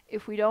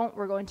 If we don't,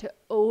 we're going to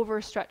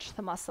overstretch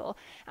the muscle.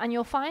 And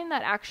you'll find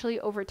that actually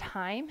over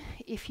time,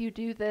 if you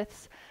do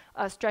this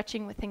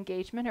stretching with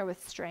engagement or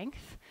with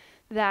strength,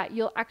 that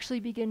you'll actually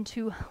begin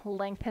to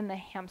lengthen the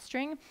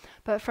hamstring,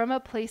 but from a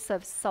place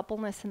of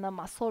suppleness in the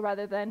muscle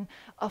rather than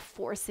a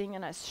forcing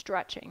and a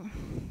stretching.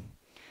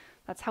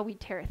 That's how we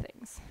tear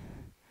things.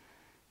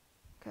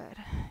 Good.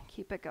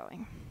 Keep it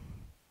going.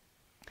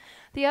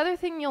 The other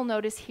thing you'll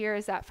notice here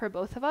is that for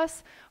both of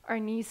us, our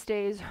knee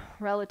stays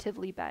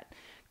relatively bent.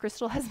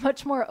 Crystal has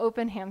much more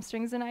open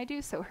hamstrings than I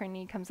do, so her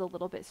knee comes a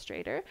little bit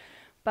straighter,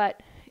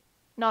 but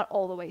not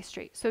all the way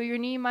straight. So your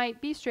knee might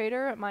be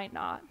straighter, it might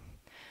not.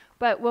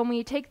 But when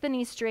we take the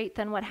knee straight,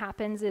 then what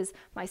happens is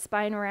my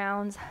spine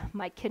rounds,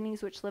 my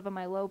kidneys, which live on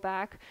my low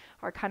back,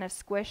 are kind of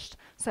squished.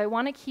 So I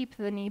want to keep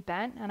the knee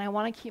bent, and I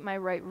want to keep my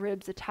right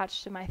ribs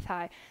attached to my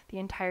thigh the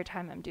entire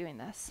time I'm doing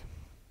this.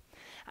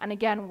 And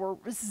again, we're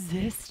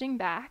resisting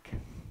back.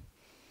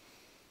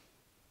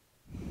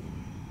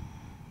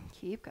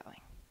 Keep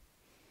going.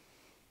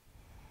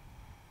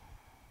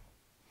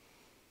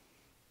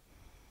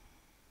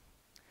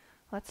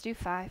 Let's do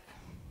 5.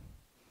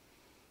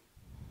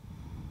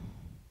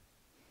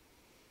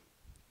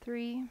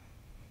 3,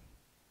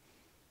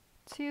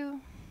 2,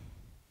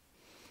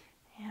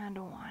 and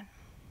 1.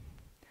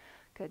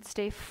 Good.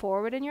 Stay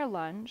forward in your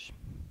lunge.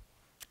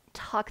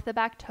 Tuck the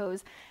back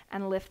toes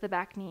and lift the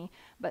back knee,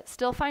 but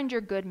still find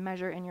your good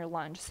measure in your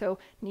lunge. So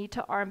knee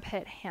to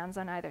armpit, hands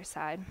on either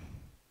side.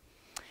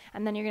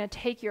 And then you're going to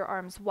take your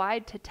arms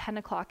wide to 10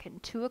 o'clock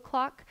and 2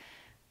 o'clock,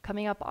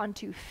 coming up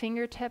onto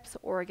fingertips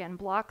or again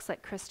blocks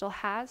like Crystal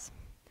has.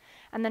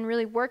 And then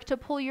really work to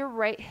pull your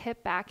right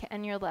hip back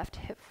and your left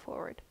hip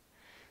forward.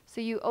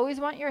 So you always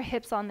want your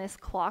hips on this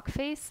clock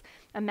face.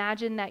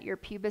 Imagine that your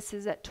pubis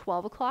is at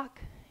 12 o'clock,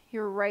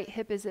 your right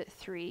hip is at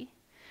 3,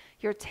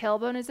 your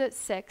tailbone is at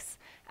 6,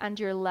 and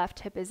your left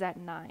hip is at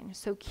 9.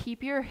 So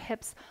keep your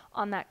hips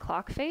on that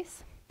clock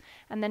face.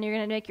 And then you're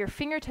going to make your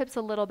fingertips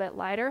a little bit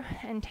lighter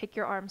and take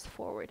your arms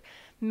forward.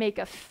 Make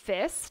a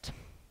fist,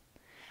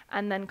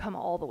 and then come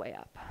all the way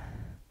up.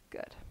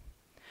 Good.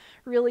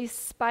 Really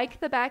spike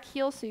the back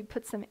heel so you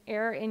put some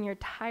air in your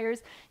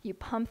tires. You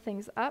pump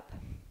things up.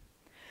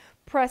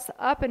 Press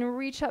up and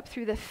reach up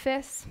through the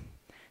fists.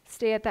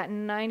 Stay at that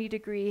 90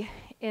 degree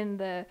in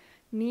the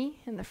knee,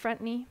 in the front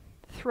knee,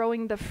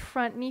 throwing the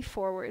front knee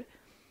forward.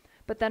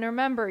 But then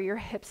remember, your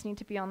hips need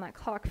to be on that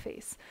clock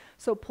face.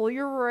 So pull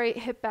your right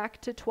hip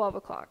back to 12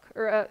 o'clock,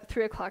 or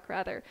 3 o'clock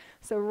rather.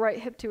 So right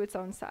hip to its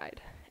own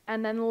side.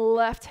 And then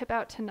left hip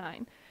out to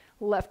 9.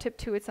 Left hip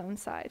to its own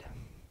side.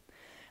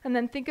 And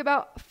then think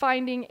about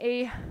finding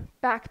a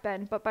back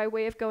bend, but by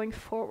way of going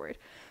forward.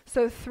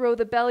 So throw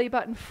the belly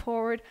button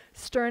forward,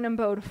 sternum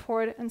bone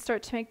forward, and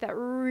start to make that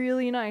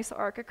really nice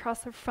arc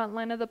across the front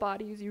line of the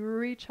body as you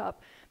reach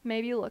up.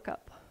 Maybe look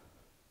up.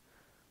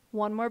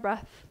 One more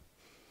breath.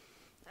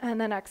 And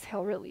then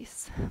exhale,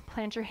 release.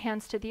 Plant your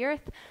hands to the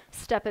earth,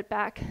 step it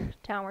back,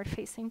 downward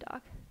facing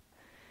dog.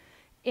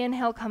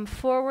 Inhale, come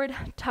forward,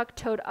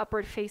 tuck-toed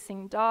upward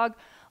facing dog.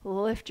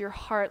 Lift your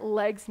heart,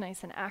 legs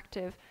nice and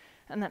active.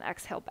 And then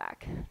exhale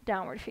back,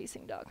 downward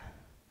facing dog.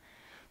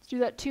 Let's do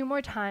that 2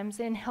 more times.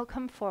 Inhale,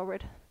 come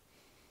forward.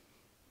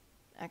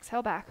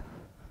 Exhale back.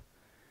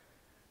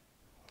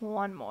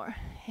 1 more.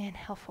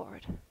 Inhale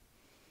forward.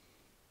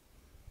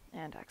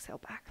 And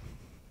exhale back.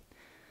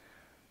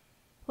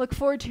 Look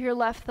forward to your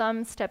left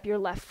thumb, step your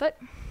left foot,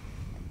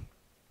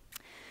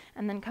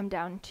 and then come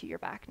down to your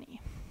back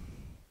knee.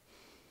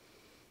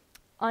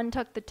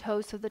 Untuck the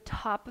toes so the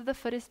top of the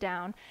foot is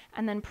down,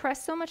 and then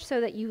press so much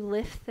so that you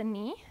lift the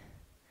knee.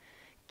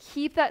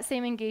 Keep that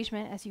same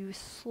engagement as you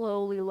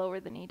slowly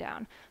lower the knee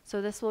down.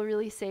 So this will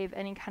really save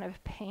any kind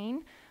of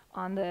pain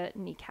on the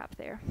kneecap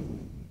there.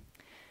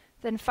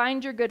 Then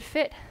find your good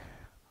fit,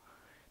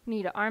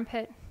 knee to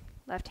armpit,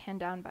 left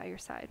hand down by your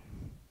side.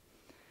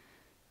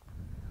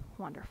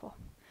 Wonderful.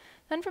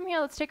 Then from here,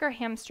 let's take our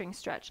hamstring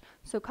stretch.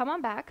 So come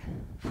on back,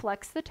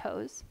 flex the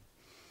toes.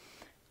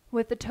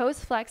 With the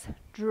toes flexed,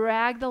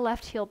 drag the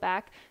left heel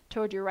back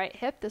toward your right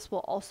hip. This will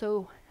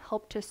also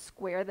help to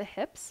square the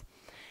hips.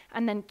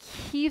 And then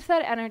keep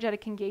that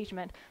energetic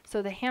engagement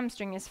so the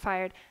hamstring is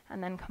fired,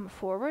 and then come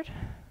forward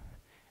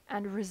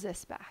and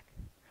resist back.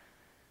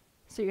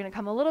 So you're going to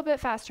come a little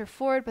bit faster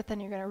forward, but then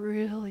you're going to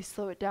really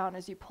slow it down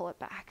as you pull it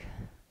back.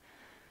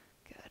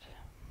 Good.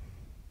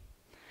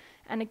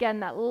 And again,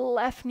 that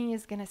left knee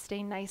is going to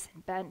stay nice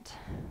and bent.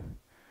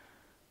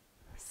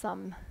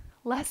 Some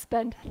less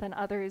bent than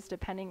others,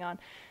 depending on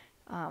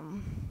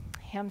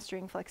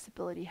hamstring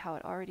flexibility, how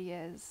it already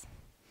is.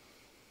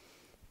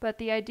 But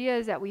the idea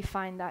is that we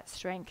find that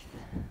strength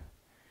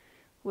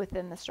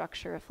within the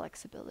structure of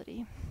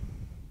flexibility.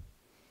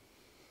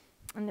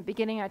 In the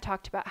beginning, I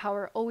talked about how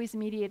we're always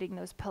mediating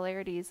those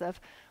polarities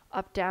of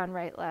up, down,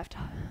 right, left,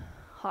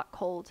 hot,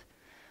 cold.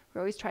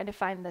 We're always trying to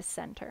find the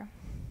center.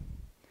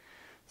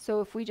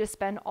 So if we just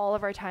spend all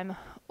of our time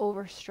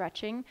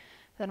overstretching,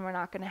 then we're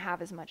not going to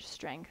have as much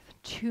strength.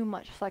 Too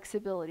much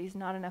flexibility is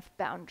not enough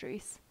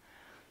boundaries.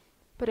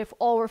 But if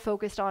all we're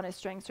focused on is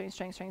strength, strength,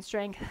 strength, strength,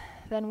 strength,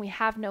 then we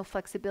have no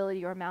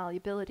flexibility or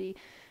malleability,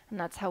 and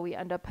that's how we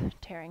end up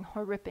tearing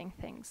or ripping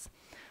things.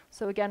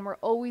 So again, we're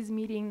always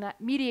mediating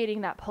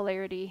that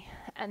polarity,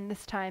 and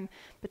this time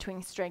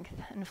between strength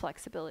and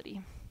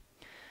flexibility.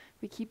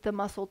 We keep the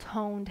muscle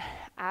toned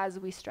as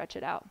we stretch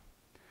it out.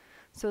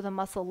 So the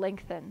muscle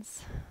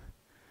lengthens,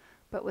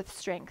 but with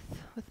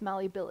strength, with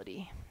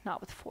malleability,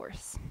 not with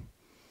force.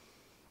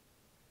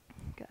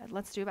 Good,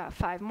 let's do about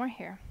 5 more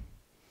here.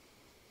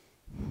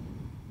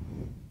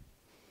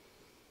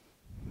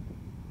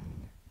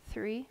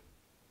 3,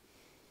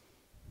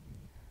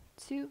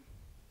 2,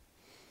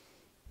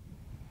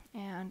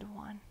 and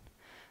 1.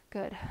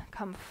 Good.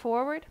 Come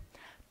forward,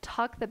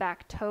 tuck the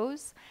back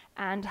toes,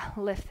 and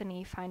lift the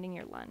knee, finding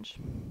your lunge.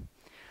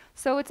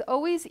 So it's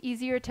always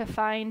easier to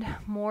find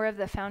more of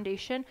the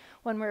foundation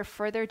when we're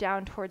further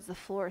down towards the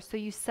floor. So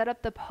you set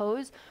up the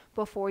pose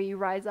before you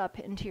rise up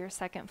into your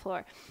second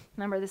floor.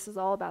 Remember, this is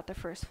all about the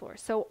first floor.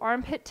 So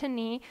armpit to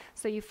knee,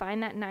 so you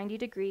find that 90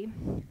 degree.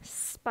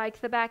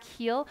 Spike the back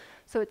heel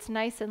so it's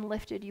nice and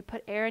lifted. You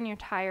put air in your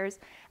tires,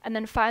 and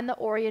then find the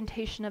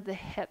orientation of the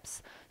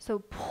hips. So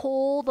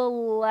pull the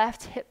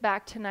left hip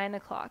back to 9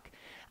 o'clock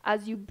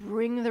as you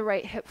bring the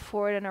right hip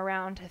forward and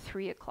around to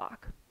 3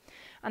 o'clock.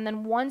 And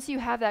then once you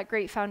have that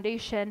great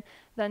foundation,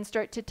 then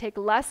start to take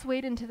less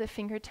weight into the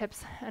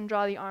fingertips and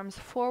draw the arms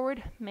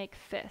forward, make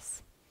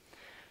fists.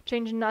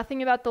 Change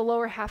nothing about the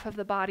lower half of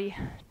the body,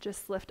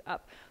 just lift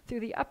up through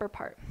the upper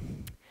part.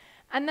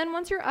 And then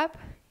once you're up,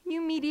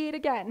 you mediate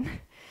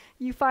again.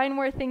 You find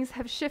where things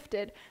have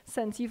shifted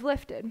since you've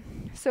lifted.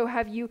 So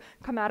have you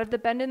come out of the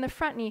bend in the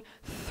front knee,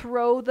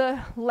 throw the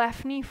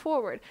left knee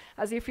forward,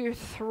 as if you're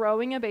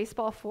throwing a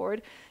baseball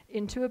forward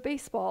into a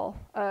baseball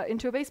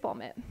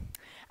mitt.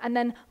 And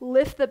then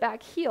lift the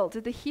back heel.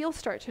 Did the heel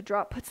start to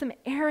drop? Put some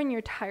air in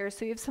your tires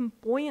so you have some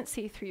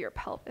buoyancy through your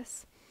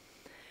pelvis.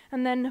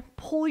 And then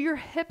pull your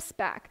hips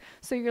back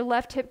so your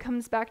left hip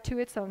comes back to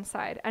its own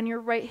side and your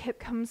right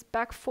hip comes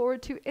back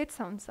forward to its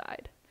own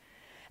side.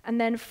 And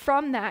then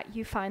from that,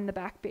 you find the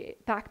back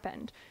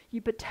bend.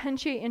 You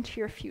potentiate into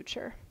your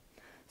future.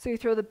 So you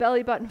throw the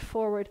belly button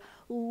forward,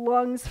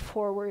 lungs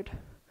forward,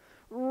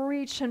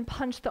 reach and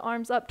punch the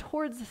arms up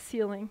towards the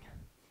ceiling.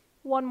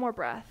 One more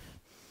breath.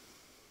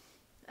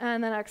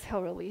 And then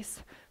exhale,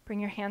 release.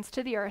 Bring your hands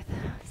to the earth,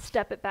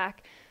 step it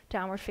back,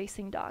 downward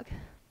facing dog.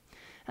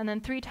 And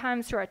then 3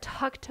 times through our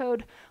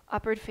tuck-toed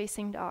upward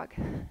facing dog,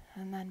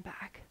 and then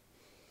back.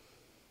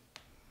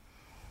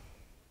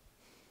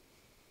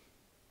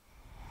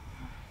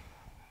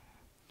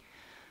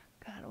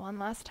 Good, one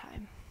last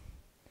time.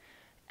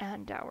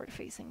 And downward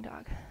facing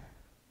dog.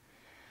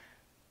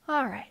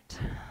 All right,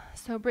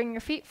 so bring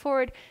your feet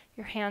forward,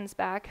 your hands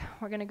back.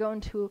 We're gonna go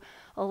into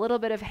a little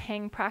bit of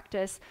hang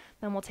practice,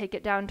 then we'll take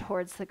it down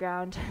towards the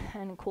ground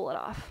and cool it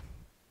off.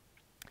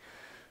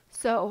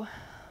 So,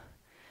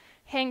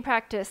 hang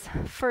practice,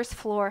 first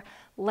floor,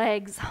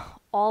 legs,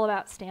 all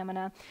about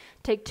stamina.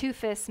 Take 2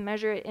 fists,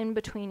 measure it in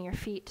between your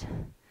feet.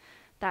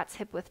 That's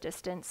hip width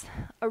distance.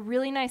 A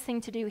really nice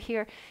thing to do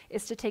here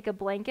is to take a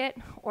blanket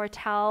or a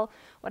towel,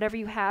 whatever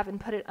you have,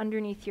 and put it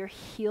underneath your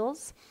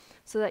heels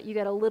so that you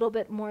get a little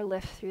bit more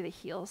lift through the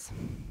heels.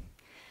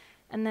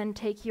 And then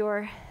take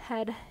your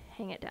head,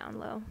 hang it down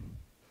low.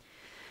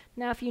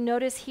 Now, if you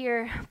notice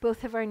here,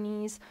 both of our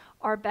knees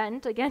are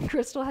bent. Again,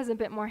 Crystal has a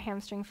bit more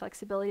hamstring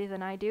flexibility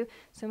than I do,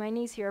 so my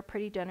knees here are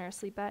pretty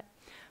generously bent.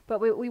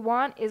 But what we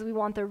want is we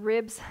want the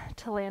ribs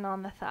to land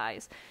on the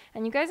thighs.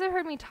 And you guys have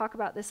heard me talk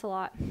about this a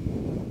lot.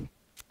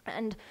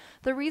 And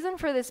the reason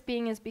for this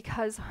being is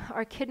because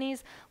our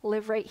kidneys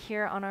live right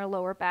here on our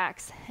lower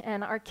backs.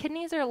 And our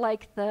kidneys are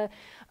like the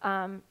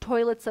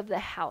toilets of the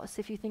house,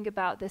 if you think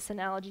about this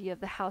analogy of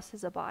the house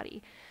as a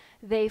body.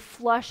 They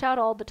flush out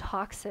all the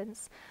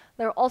toxins.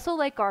 They're also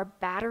like our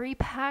battery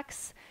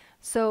packs.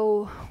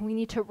 So we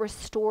need to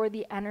restore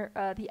the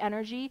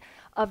energy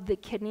of the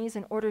kidneys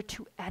in order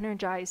to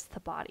energize the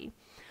body.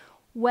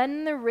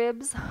 When the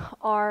ribs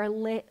are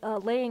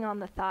laying on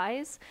the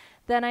thighs,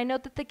 then I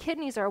note that the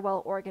kidneys are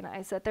well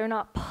organized, that they're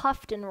not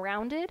puffed and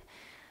rounded,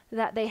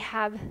 that they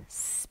have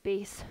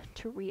space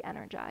to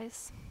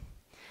re-energize.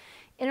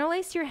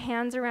 Interlace your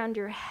hands around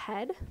your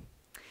head,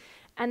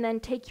 and then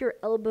take your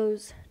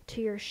elbows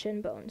to your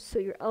shin bones. So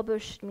your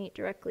elbows should meet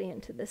directly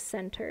into the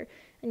center.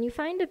 And you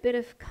find a bit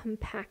of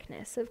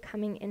compactness of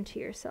coming into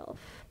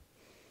yourself.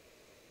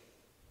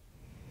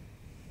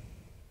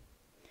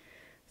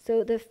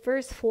 So the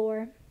first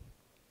floor,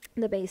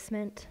 the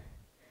basement,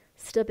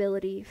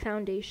 stability,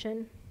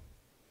 foundation.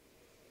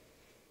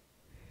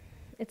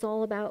 It's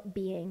all about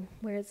being,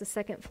 whereas the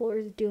second floor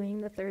is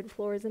doing, the third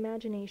floor is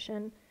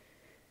imagination,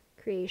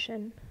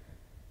 creation.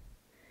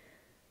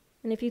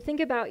 And if you think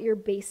about your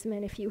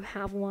basement, if you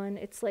have one,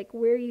 it's like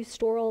where you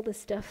store all the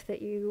stuff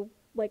that you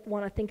like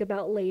want to think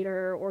about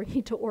later or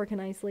need to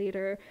organize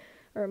later,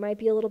 or it might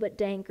be a little bit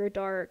dank or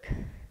dark.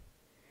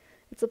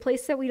 It's a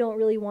place that we don't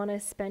really want to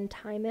spend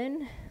time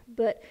in,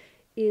 but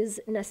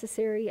is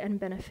necessary and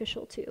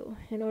beneficial to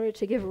in order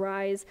to give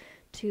rise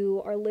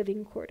to our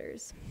living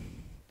quarters.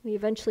 We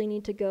eventually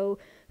need to go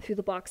through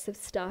the box of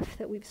stuff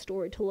that we've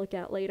stored to look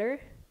at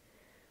later.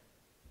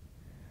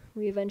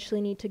 We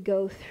eventually need to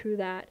go through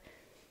that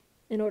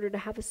in order to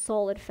have a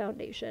solid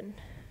foundation.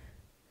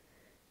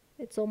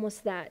 It's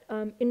almost that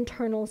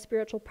internal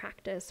spiritual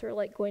practice, or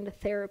like going to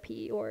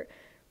therapy, or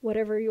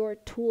whatever your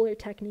tool or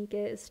technique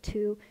is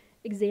to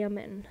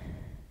examine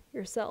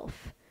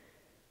yourself,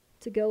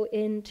 to go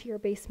into your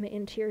basement,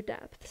 into your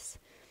depths.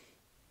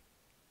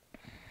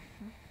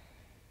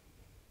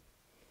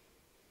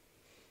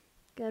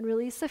 Good,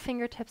 release the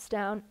fingertips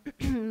down.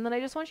 And then I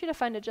just want you to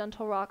find a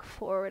gentle rock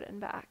forward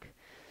and back.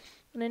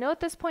 And I know at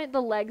this point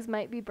the legs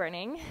might be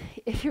burning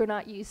if you're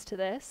not used to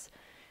this.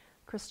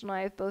 Crystal and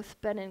I have both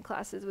been in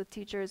classes with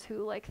teachers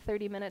who, like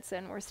 30 minutes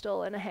in, we're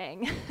still in a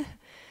hang.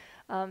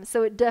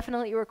 So it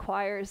definitely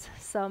requires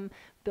some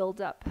build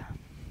up.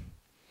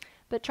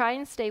 But try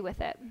and stay with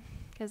it,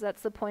 because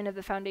that's the point of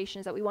the foundation,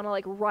 is that we want to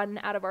like run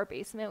out of our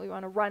basement. We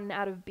want to run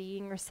out of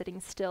being or sitting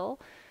still.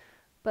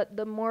 But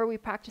the more we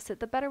practice it,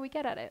 the better we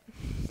get at it.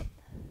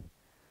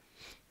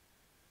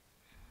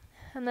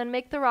 And then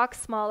make the rock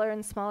smaller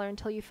and smaller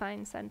until you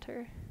find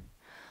center.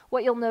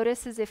 What you'll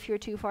notice is if you're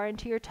too far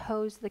into your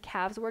toes, the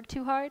calves work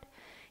too hard.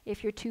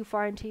 If you're too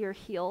far into your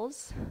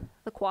heels,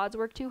 the quads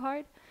work too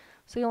hard.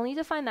 So you'll need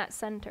to find that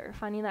center,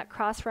 finding that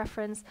cross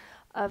reference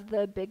of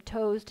the big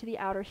toes to the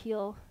outer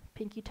heel,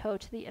 pinky toe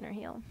to the inner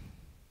heel.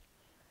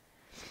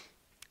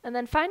 And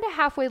then find a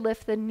halfway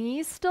lift. The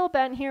knees still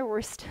bent here.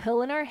 We're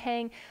still in our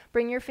hang.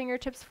 Bring your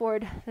fingertips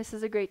forward. This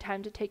is a great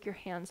time to take your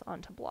hands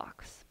onto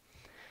blocks.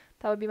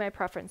 That would be my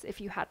preference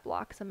if you had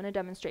blocks. I'm going to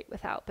demonstrate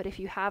without. But if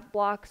you have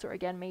blocks, or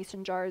again,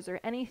 mason jars or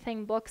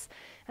anything, books,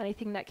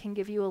 anything that can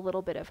give you a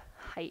little bit of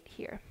height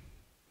here.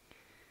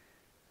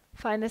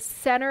 Find the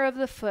center of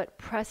the foot.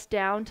 Press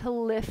down to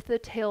lift the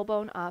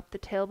tailbone up. The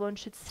tailbone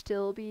should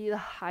still be the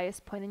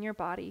highest point in your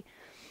body.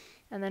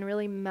 And then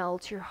really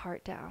melt your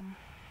heart down.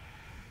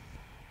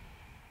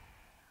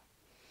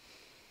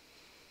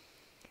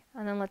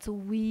 And then let's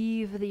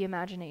weave the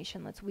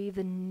imagination. Let's weave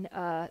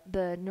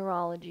the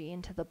neurology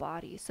into the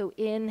body. So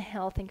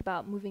inhale, think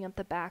about moving up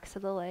the backs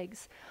of the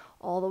legs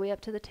all the way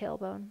up to the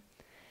tailbone.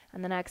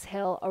 And then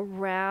exhale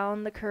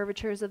around the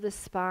curvatures of the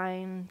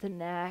spine, the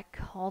neck,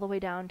 all the way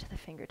down to the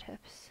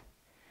fingertips.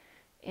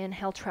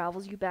 Inhale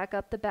travels you back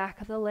up the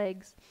back of the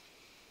legs.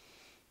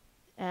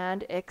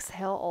 And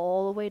exhale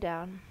all the way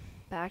down,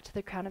 back to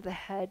the crown of the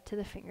head, to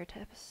the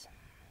fingertips.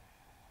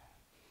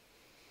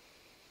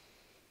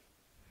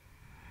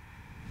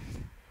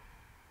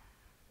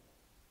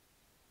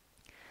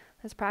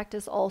 This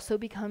practice also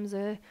becomes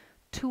a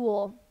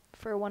tool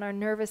for when our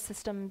nervous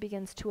system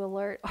begins to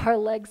alert, our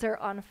legs are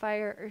on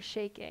fire or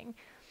shaking.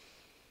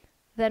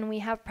 Then we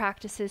have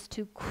practices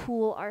to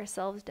cool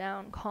ourselves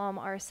down, calm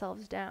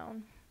ourselves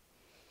down.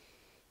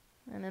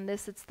 And in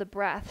this, it's the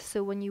breath.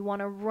 So when you want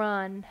to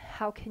run,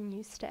 how can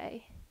you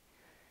stay?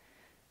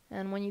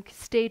 And when you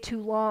stay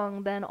too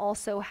long, then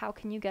also how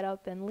can you get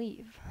up and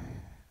leave?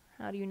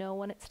 How do you know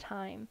when it's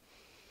time?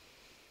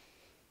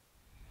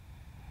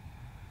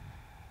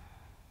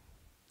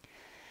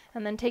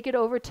 And then take it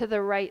over to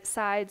the right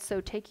side. So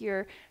take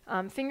your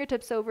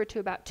fingertips over to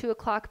about 2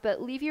 o'clock,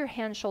 but leave your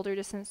hands shoulder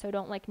distance, so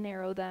don't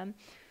narrow them.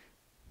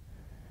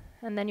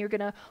 And then you're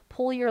going to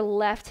pull your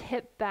left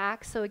hip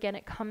back. So again,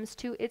 it comes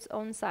to its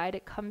own side.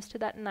 It comes to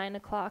that 9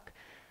 o'clock.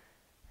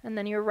 And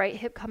then your right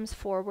hip comes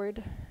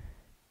forward.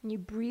 And you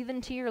breathe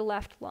into your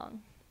left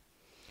lung,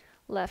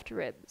 left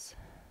ribs.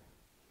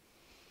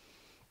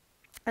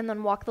 And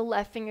then walk the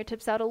left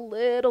fingertips out a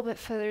little bit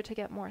further to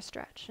get more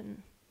stretch.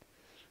 And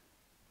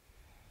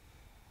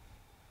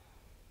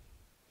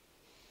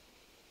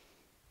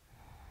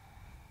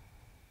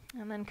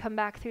then come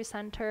back through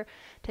center.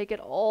 Take it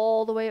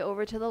all the way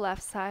over to the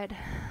left side.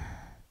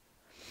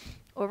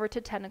 Over to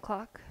 10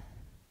 o'clock.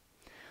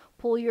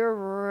 Pull your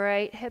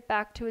right hip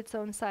back to its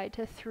own side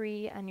to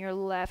 3, and your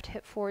left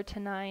hip forward to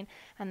 9.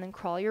 And then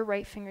crawl your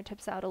right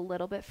fingertips out a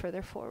little bit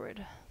further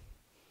forward.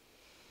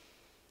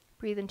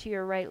 Breathe into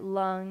your right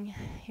lung,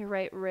 your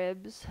right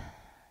ribs.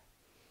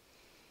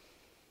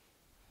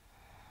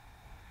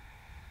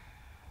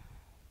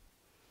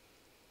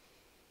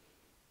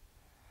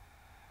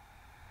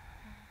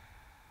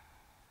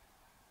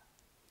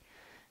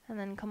 And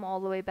then come all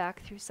the way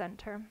back through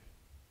center.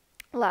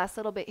 Last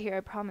little bit here, I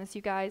promise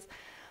you guys.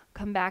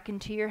 Come back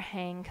into your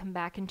hang, come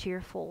back into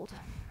your fold.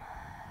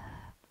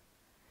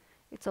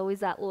 It's always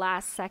that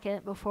last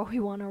second before we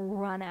want to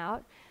run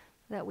out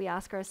that we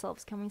ask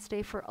ourselves, can we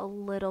stay for a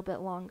little bit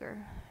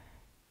longer?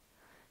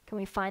 Can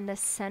we find the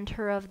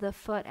center of the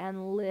foot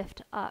and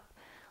lift up,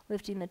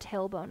 lifting the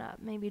tailbone up?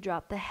 Maybe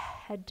drop the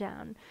head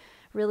down.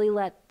 Really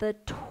let the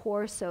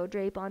torso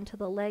drape onto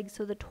the legs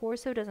so the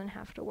torso doesn't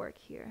have to work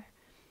here.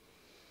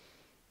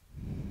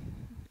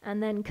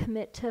 And then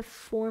commit to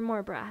 4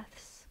 more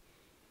breaths.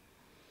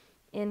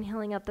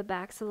 Inhaling up the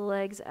backs of the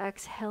legs,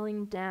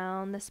 exhaling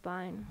down the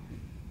spine.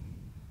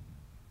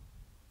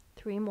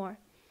 3 more.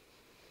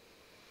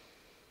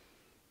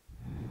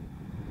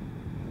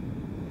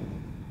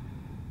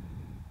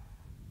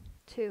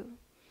 2.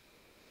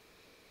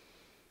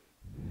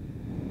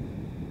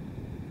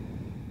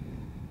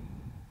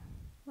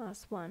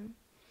 Last 1.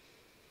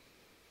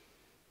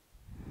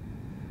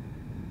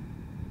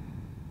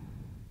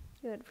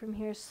 Good. From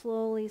here,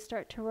 slowly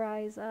start to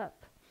rise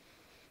up.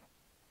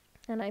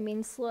 And I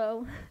mean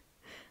slow.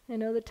 I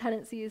know the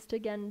tendency is to,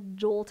 again,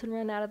 jolt and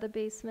run out of the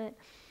basement.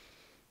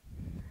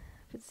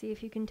 But see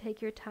if you can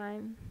take your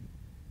time.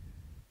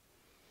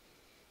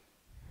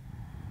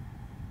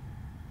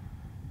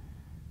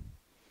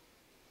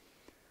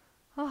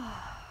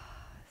 Oh,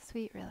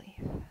 sweet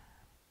relief.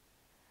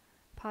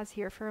 Pause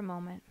here for a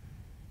moment.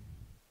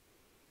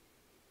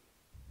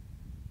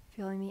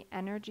 Feeling the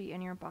energy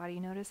in your body.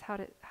 Notice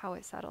how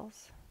it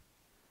settles.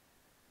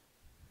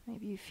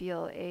 Maybe you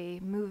feel a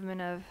movement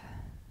of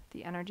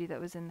the energy that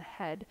was in the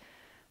head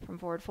from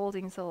forward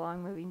folding so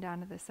long, moving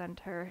down to the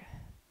center.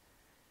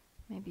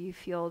 Maybe you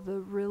feel the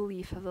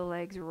relief of the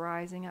legs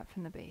rising up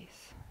from the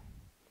base.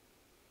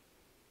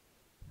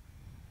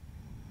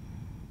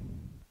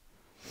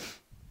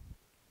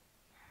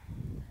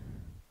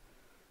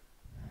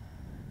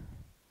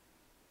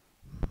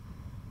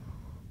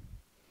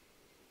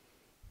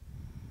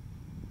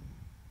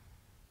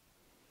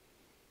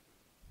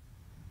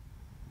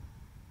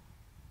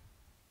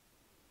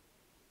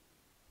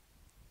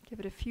 Give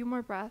it a few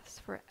more breaths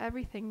for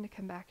everything to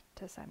come back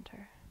to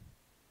center.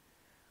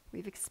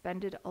 We've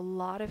expended a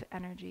lot of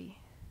energy.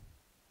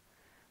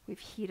 We've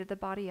heated the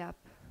body up.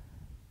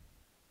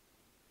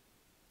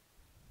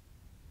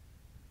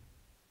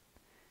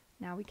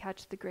 Now we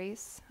catch the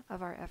grace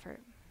of our effort.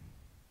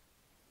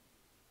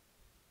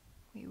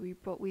 We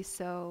reap what we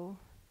sow.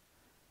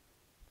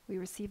 We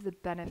receive the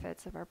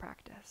benefits of our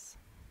practice.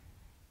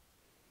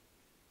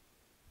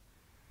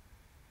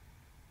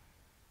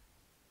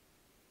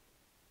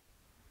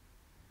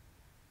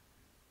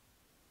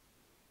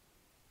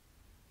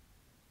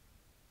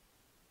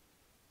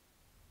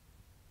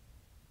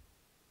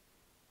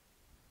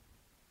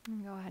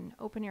 And go ahead and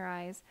open your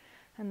eyes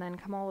and then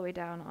come all the way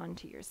down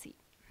onto your seat.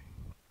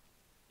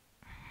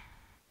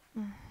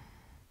 All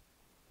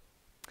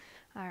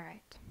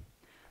right.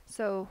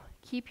 So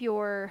keep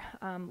your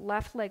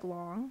left leg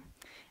long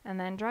and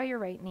then draw your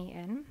right knee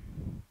in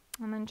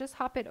and then just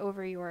hop it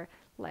over your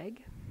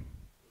leg.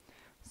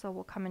 So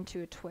we'll come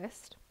into a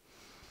twist.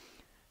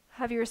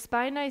 Have your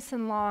spine nice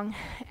and long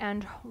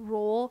and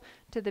roll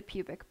to the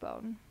pubic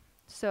bone.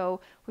 So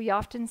we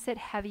often sit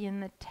heavy in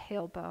the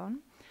tailbone.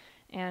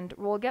 And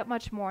we'll get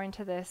much more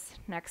into this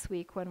next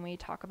week when we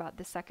talk about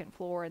the second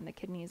floor and the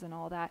kidneys and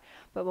all that.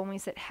 But when we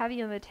sit heavy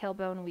in the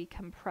tailbone, we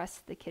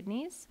compress the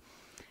kidneys.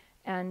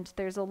 And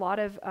there's a lot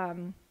of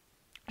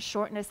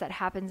shortness that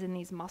happens in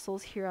these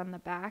muscles here on the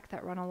back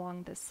that run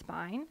along the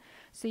spine.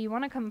 So you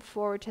want to come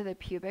forward to the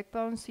pubic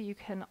bone so you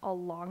can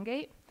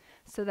elongate,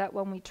 so that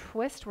when we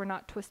twist, we're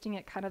not twisting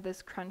at kind of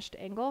this crunched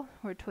angle.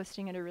 We're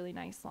twisting at a really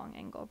nice long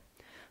angle.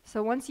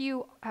 So once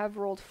you have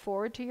rolled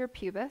forward to your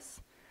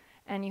pubis,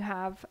 and you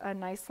have a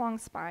nice long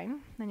spine,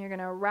 then you're going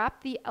to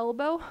wrap the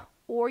elbow,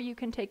 or you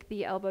can take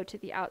the elbow to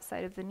the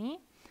outside of the knee,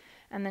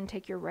 and then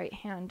take your right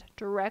hand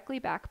directly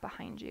back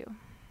behind you.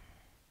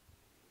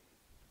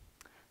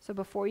 So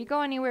before you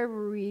go anywhere,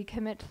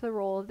 recommit to the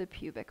roll of the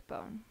pubic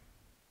bone.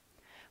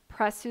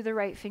 Press through the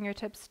right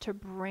fingertips to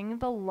bring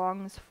the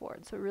lungs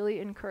forward. So really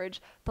encourage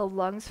the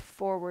lungs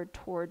forward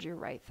towards your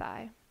right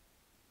thigh.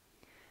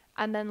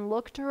 And then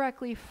look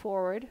directly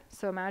forward.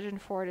 So imagine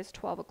forward is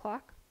 12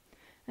 o'clock.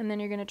 And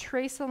then you're going to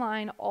trace a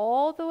line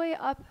all the way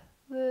up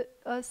the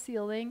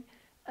ceiling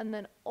and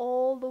then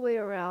all the way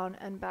around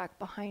and back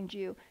behind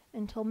you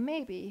until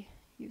maybe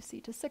you see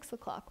to 6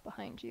 o'clock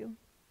behind you.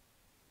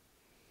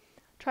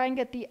 Try and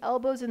get the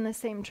elbows in the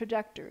same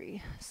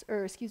trajectory,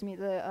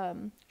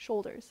 the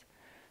shoulders.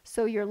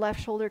 So your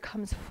left shoulder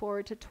comes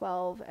forward to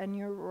 12 and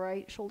your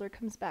right shoulder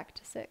comes back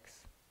to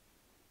 6.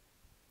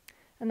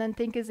 And then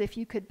think as if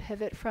you could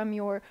pivot from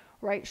your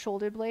right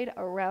shoulder blade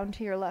around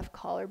to your left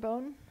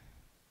collarbone.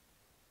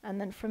 And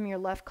then from your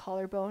left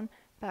collarbone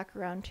back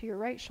around to your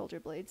right shoulder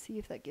blade. See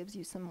if that gives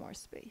you some more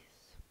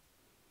space.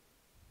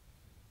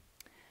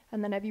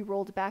 And then have you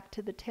rolled back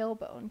to the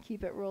tailbone,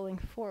 keep it rolling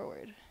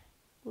forward,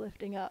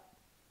 lifting up,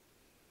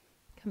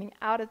 coming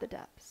out of the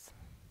depths.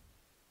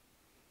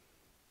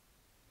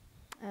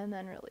 And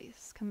then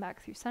release. Come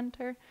back through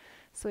center,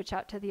 switch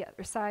out to the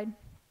other side.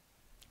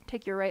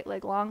 Take your right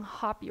leg long,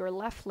 hop your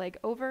left leg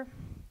over.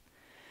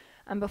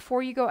 And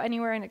before you go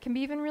anywhere, and it can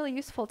be even really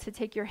useful to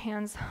take your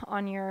hands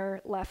on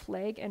your left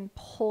leg and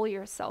pull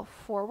yourself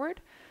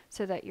forward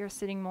so that you're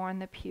sitting more on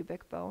the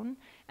pubic bone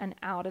and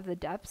out of the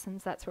depths,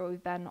 since that's where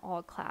we've been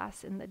all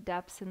class, in the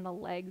depths, in the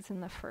legs,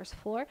 in the first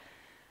floor.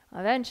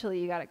 Eventually,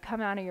 you got to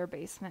come out of your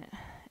basement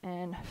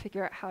and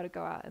figure out how to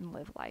go out and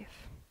live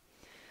life.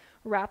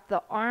 Wrap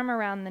the arm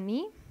around the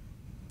knee,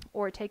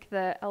 or take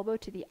the elbow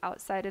to the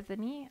outside of the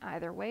knee.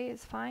 Either way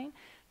is fine.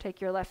 Take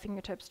your left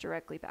fingertips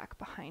directly back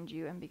behind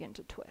you and begin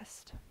to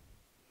twist.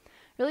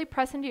 Really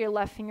press into your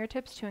left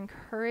fingertips to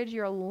encourage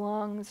your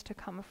lungs to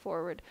come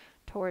forward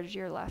towards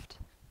your left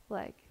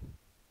leg.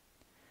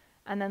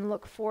 And then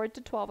look forward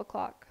to 12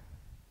 o'clock.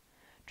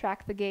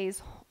 Track the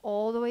gaze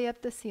all the way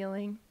up the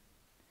ceiling.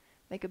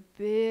 Make a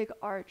big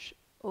arch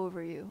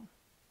over you,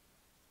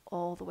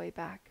 all the way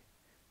back,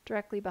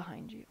 directly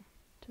behind you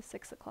to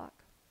 6 o'clock.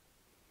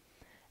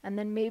 And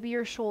then maybe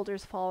your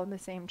shoulders fall in the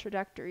same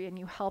trajectory and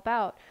you help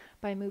out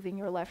by moving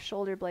your left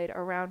shoulder blade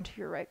around to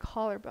your right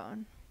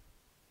collarbone.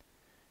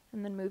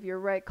 And then move your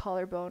right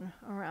collarbone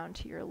around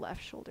to your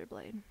left shoulder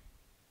blade.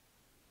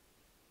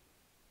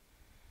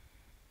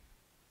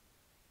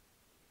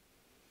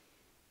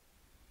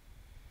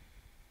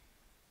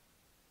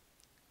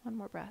 One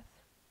more breath.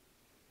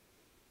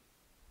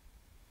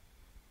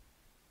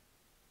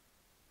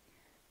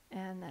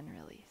 And then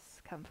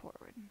release. Come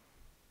forward.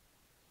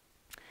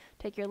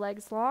 Take your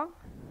legs long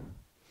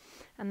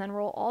and then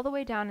roll all the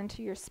way down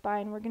into your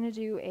spine. We're going to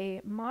do a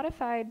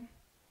modified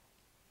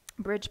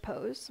bridge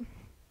pose.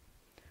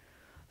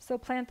 So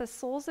plant the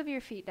soles of your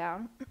feet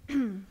down.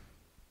 And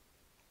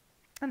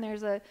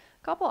there's a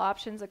couple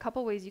options, a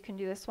couple ways you can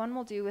do this. One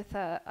we'll do with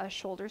a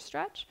shoulder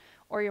stretch,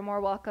 or you're more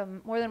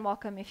than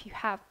welcome if you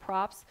have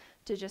props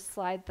to just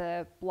slide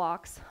the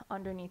blocks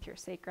underneath your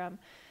sacrum.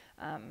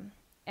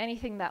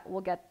 Anything that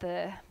will get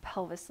the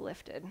pelvis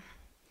lifted.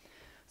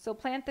 So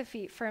plant the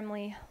feet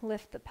firmly,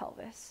 lift the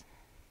pelvis.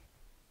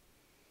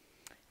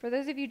 For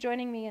those of you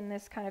joining me in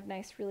this kind of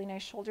nice, really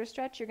nice shoulder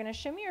stretch, you're going to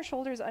shimmy your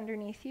shoulders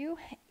underneath you,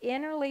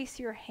 interlace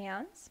your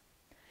hands,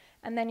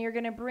 and then you're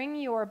going to bring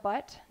your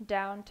butt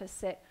down to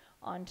sit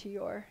onto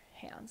your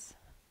hands.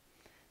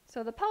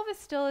 So the pelvis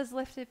still is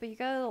lifted, but you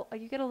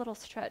get a little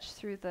stretch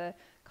through the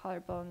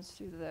collarbones,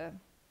 through the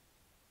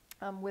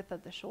width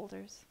of the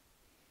shoulders.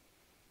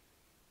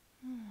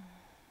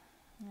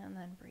 And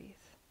then breathe.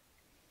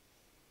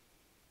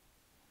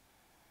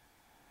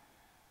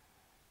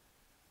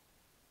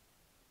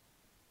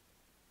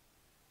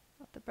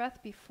 Let the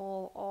breath be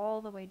full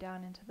all the way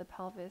down into the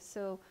pelvis.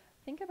 So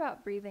think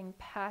about breathing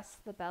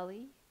past the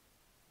belly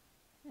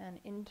and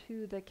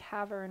into the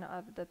cavern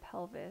of the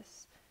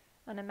pelvis.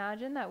 And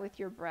imagine that with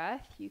your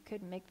breath, you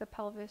could make the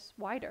pelvis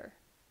wider,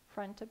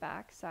 front to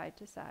back, side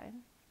to side.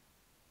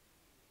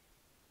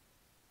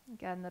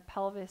 Again, the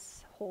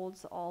pelvis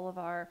holds all of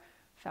our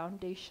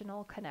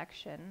foundational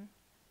connection,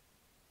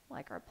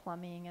 like our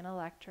plumbing and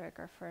electric,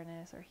 our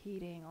furnace, our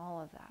heating, all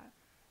of that.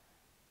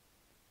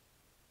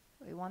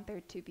 We want there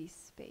to be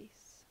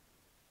space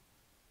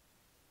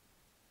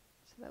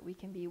so that we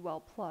can be well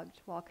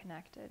plugged, well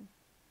connected.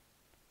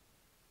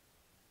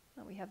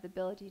 That we have the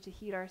ability to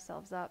heat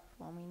ourselves up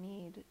when we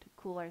need, to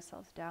cool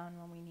ourselves down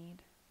when we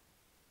need.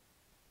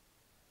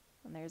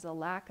 When there's a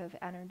lack of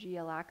energy,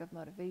 a lack of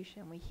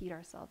motivation, we heat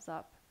ourselves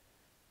up.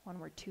 When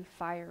we're too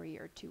fiery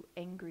or too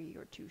angry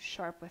or too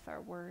sharp with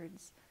our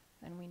words,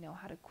 then we know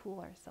how to cool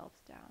ourselves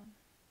down.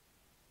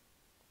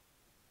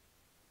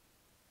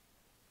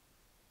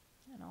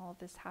 And all of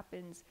this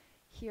happens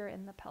here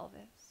in the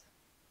pelvis.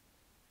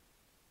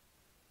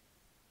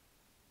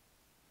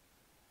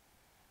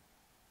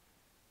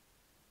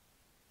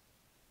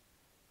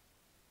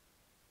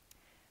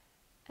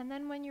 And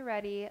then when you're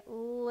ready,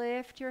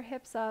 lift your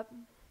hips up.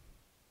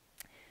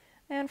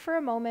 And for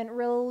a moment,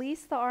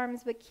 release the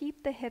arms, but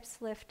keep the hips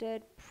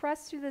lifted.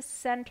 Press through the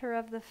center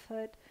of the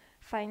foot.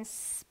 Find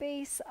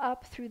space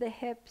up through the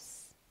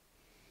hips.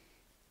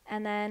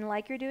 And then,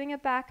 like you're doing a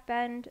back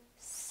bend,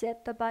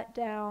 sit the butt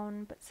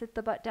down, but sit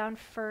the butt down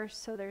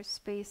first so there's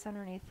space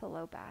underneath the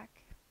low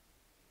back.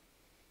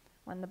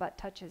 When the butt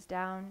touches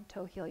down,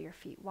 toe heel your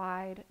feet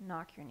wide,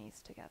 knock your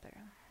knees together.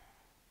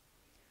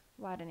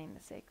 Widening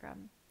the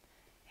sacrum.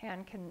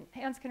 Hands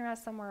can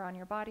rest somewhere on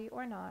your body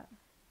or not.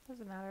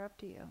 Doesn't matter, up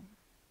to you.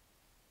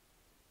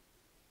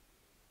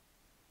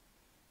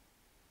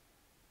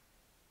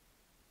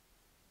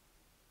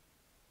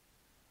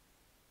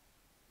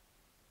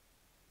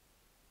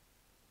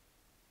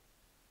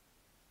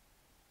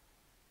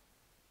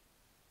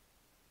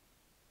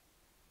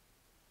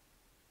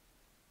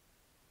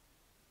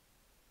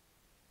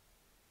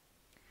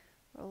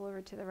 Roll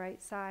over to the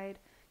right side,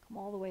 come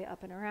all the way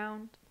up and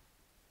around.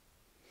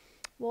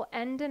 We'll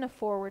end in a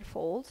forward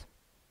fold.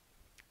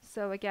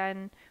 So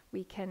again,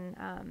 we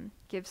can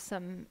give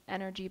some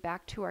energy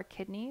back to our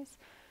kidneys.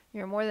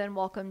 You're more than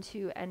welcome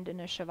to end in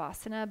a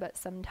Shavasana, but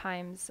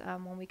sometimes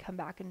when we come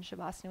back in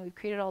Shavasana, we've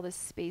created all this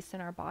space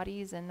in our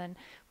bodies, and then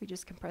we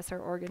just compress our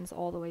organs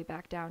all the way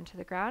back down to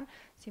the ground.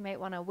 So you might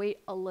want to wait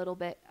a little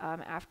bit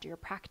after your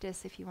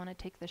practice if you want to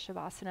take the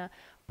Shavasana,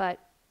 but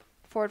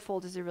forward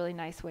fold is a really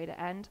nice way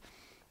to end.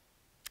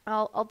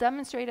 I'll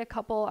demonstrate a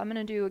couple. I'm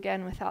going to do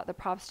again without the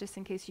props just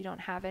in case you don't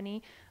have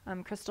any.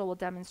 Crystal will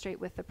demonstrate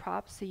with the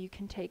props, so you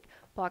can take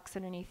blocks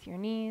underneath your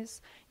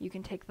knees. You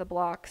can take the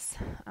blocks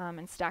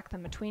and stack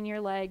them between your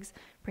legs.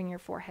 Bring your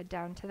forehead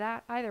down to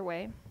that, either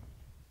way.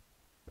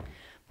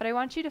 But I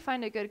want you to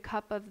find a good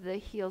cup of the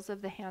heels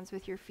of the hands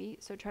with your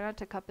feet. So try not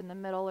to cup in the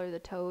middle or the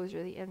toes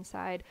or the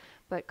inside,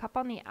 but cup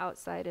on the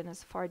outside and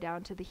as far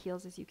down to the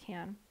heels as you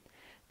can.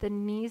 The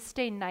knees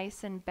stay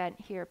nice and bent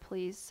here,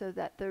 please, so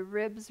that the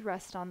ribs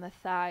rest on the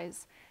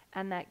thighs,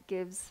 and that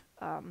gives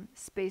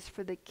space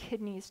for the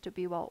kidneys to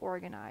be well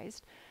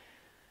organized.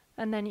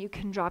 And then you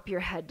can drop your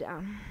head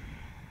down.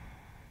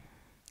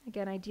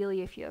 Again,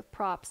 ideally, if you have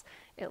props,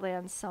 it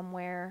lands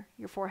somewhere,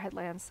 your forehead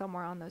lands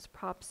somewhere on those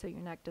props so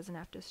your neck doesn't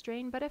have to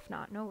strain, but if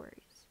not, no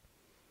worries.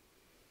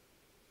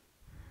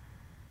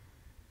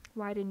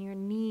 Widen your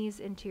knees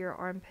into your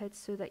armpits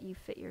so that you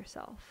fit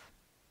yourself.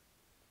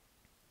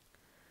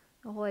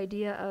 The whole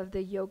idea of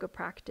the yoga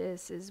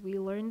practice is we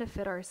learn to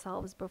fit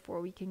ourselves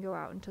before we can go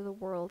out into the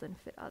world and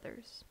fit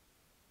others.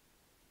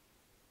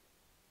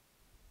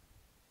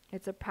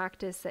 It's a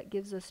practice that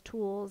gives us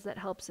tools that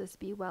helps us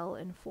be well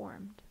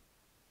informed.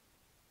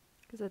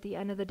 Because at the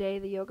end of the day,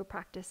 the yoga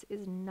practice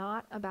is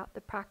not about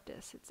the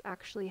practice. It's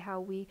actually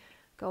how we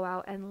go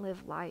out and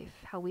live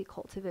life, how we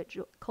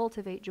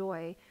cultivate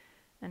joy,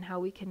 and how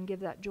we can give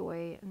that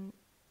joy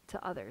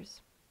to others.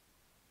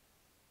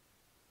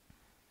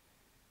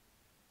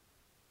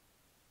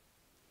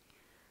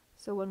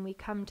 So when we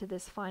come to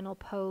this final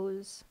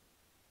pose,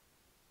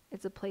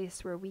 it's a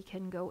place where we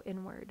can go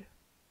inward.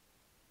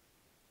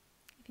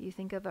 If you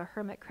think of a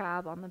hermit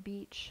crab on the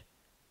beach,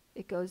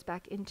 it goes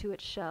back into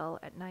its shell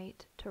at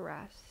night to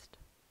rest,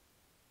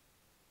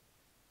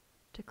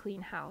 to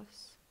clean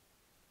house.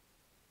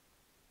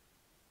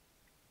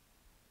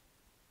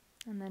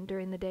 And then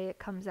during the day it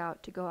comes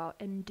out to go out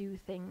and do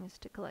things,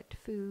 to collect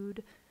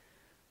food,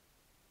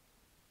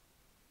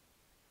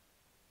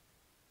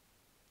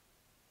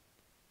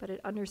 but it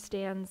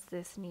understands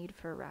this need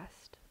for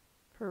rest,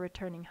 for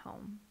returning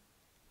home,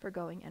 for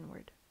going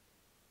inward.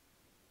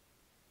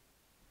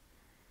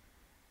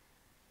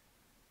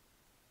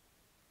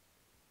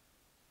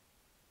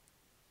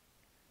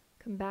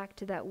 Come back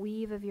to that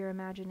weave of your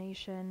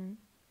imagination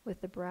with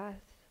the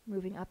breath,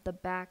 moving up the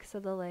backs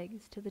of the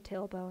legs to the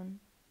tailbone.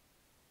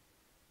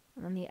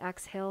 And then the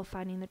exhale,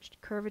 finding the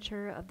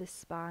curvature of the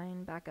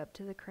spine back up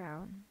to the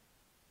crown.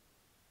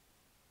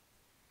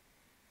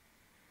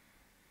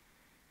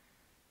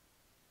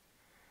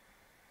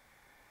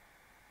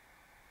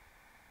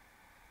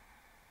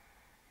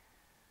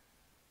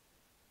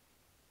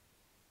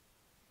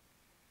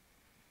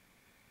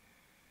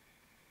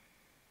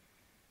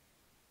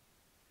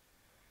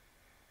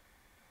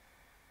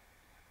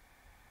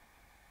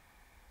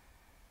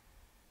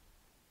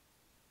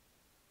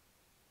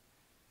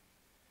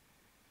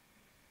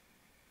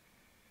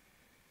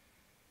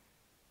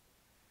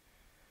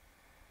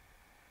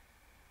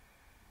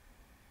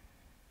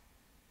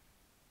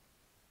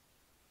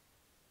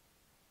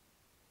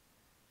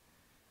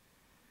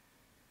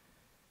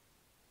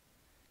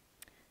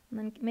 And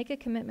then make a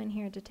commitment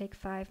here to take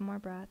 5 more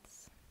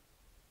breaths.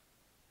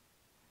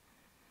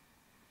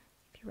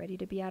 If you're ready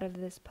to be out of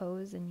this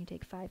pose, and you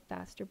take 5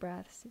 faster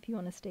breaths. If you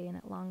want to stay in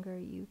it longer,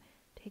 you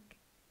take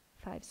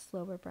 5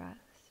 slower breaths.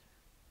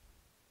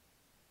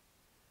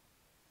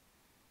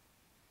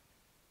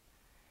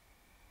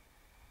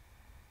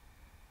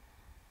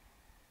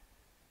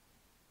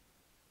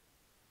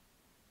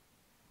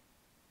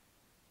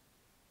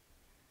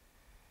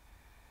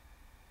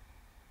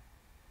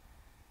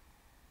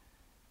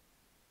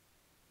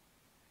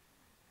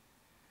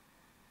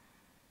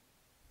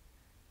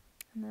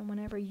 And then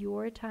whenever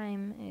your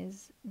time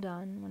is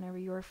done, whenever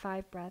your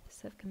 5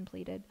 breaths have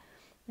completed,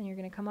 then you're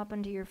going to come up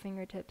onto your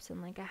fingertips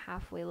in like a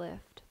halfway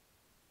lift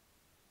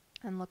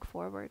and look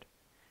forward.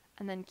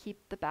 And then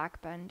keep the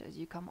back bend as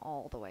you come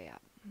all the way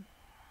up.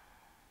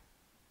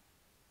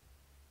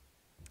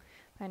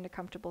 Find a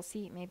comfortable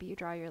seat. Maybe you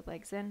draw your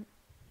legs in.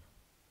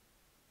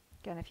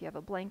 Again, if you have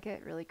a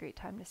blanket, really great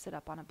time to sit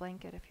up on a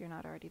blanket if you're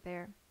not already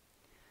there.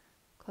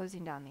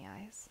 Closing down the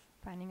eyes,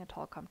 finding a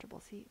tall,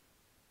 comfortable seat.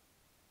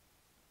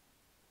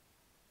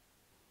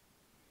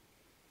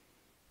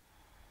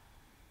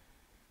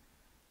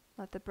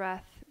 Let the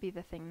breath be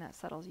the thing that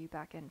settles you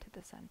back into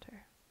the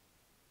center.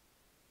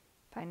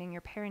 Finding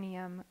your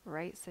perineum,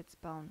 right sits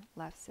bone,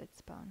 left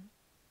sits bone.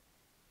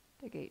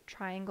 The great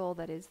triangle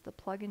that is the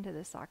plug into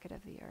the socket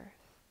of the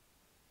earth.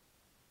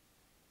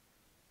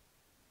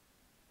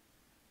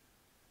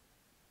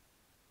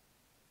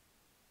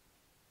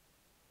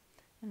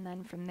 And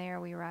then from there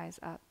we rise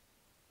up,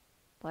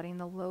 letting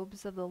the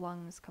lobes of the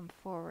lungs come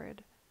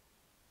forward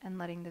and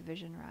letting the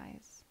vision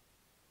rise.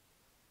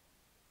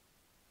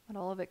 But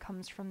all of it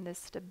comes from this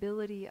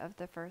stability of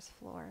the first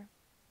floor,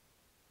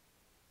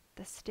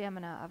 the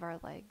stamina of our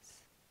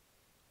legs.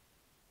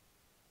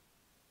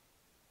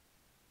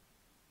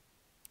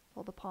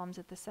 Pull the palms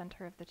at the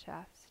center of the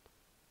chest.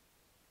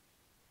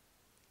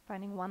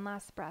 Finding one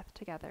last breath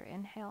together.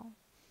 Inhale.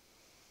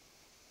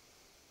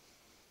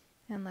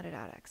 And let it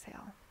out.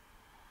 Exhale.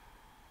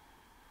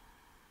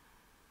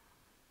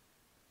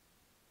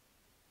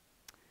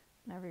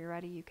 Whenever you're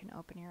ready, you can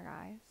open your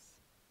eyes.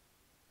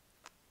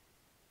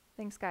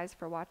 Thanks, guys,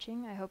 for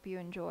watching. I hope you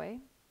enjoy.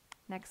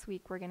 Next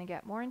week, we're going to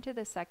get more into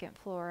the second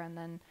floor, and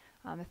then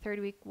the third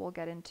week, we'll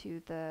get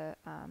into the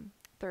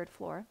third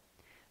floor.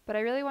 But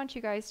I really want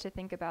you guys to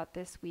think about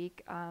this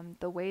week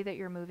the way that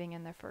you're moving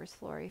in the first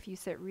floor. If you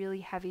sit really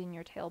heavy in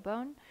your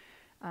tailbone,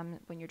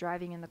 when you're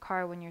driving in the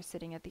car, when you're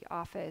sitting at the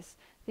office,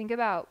 think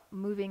about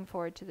moving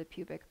forward to the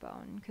pubic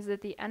bone. Because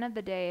at the end of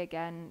the day,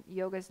 again,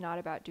 yoga is not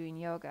about doing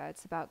yoga.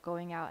 It's about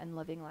going out and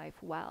living life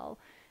well.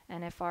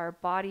 And if our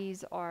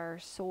bodies are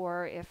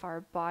sore, if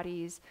our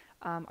bodies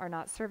are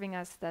not serving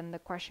us, then the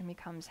question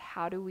becomes,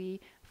 how do we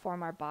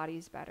form our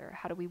bodies better?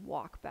 How do we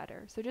walk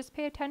better? So just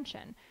pay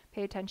attention.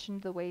 Pay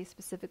attention to the way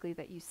specifically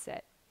that you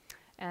sit.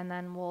 And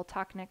then we'll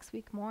talk next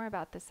week more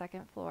about the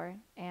second floor,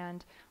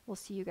 and we'll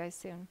see you guys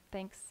soon.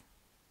 Thanks.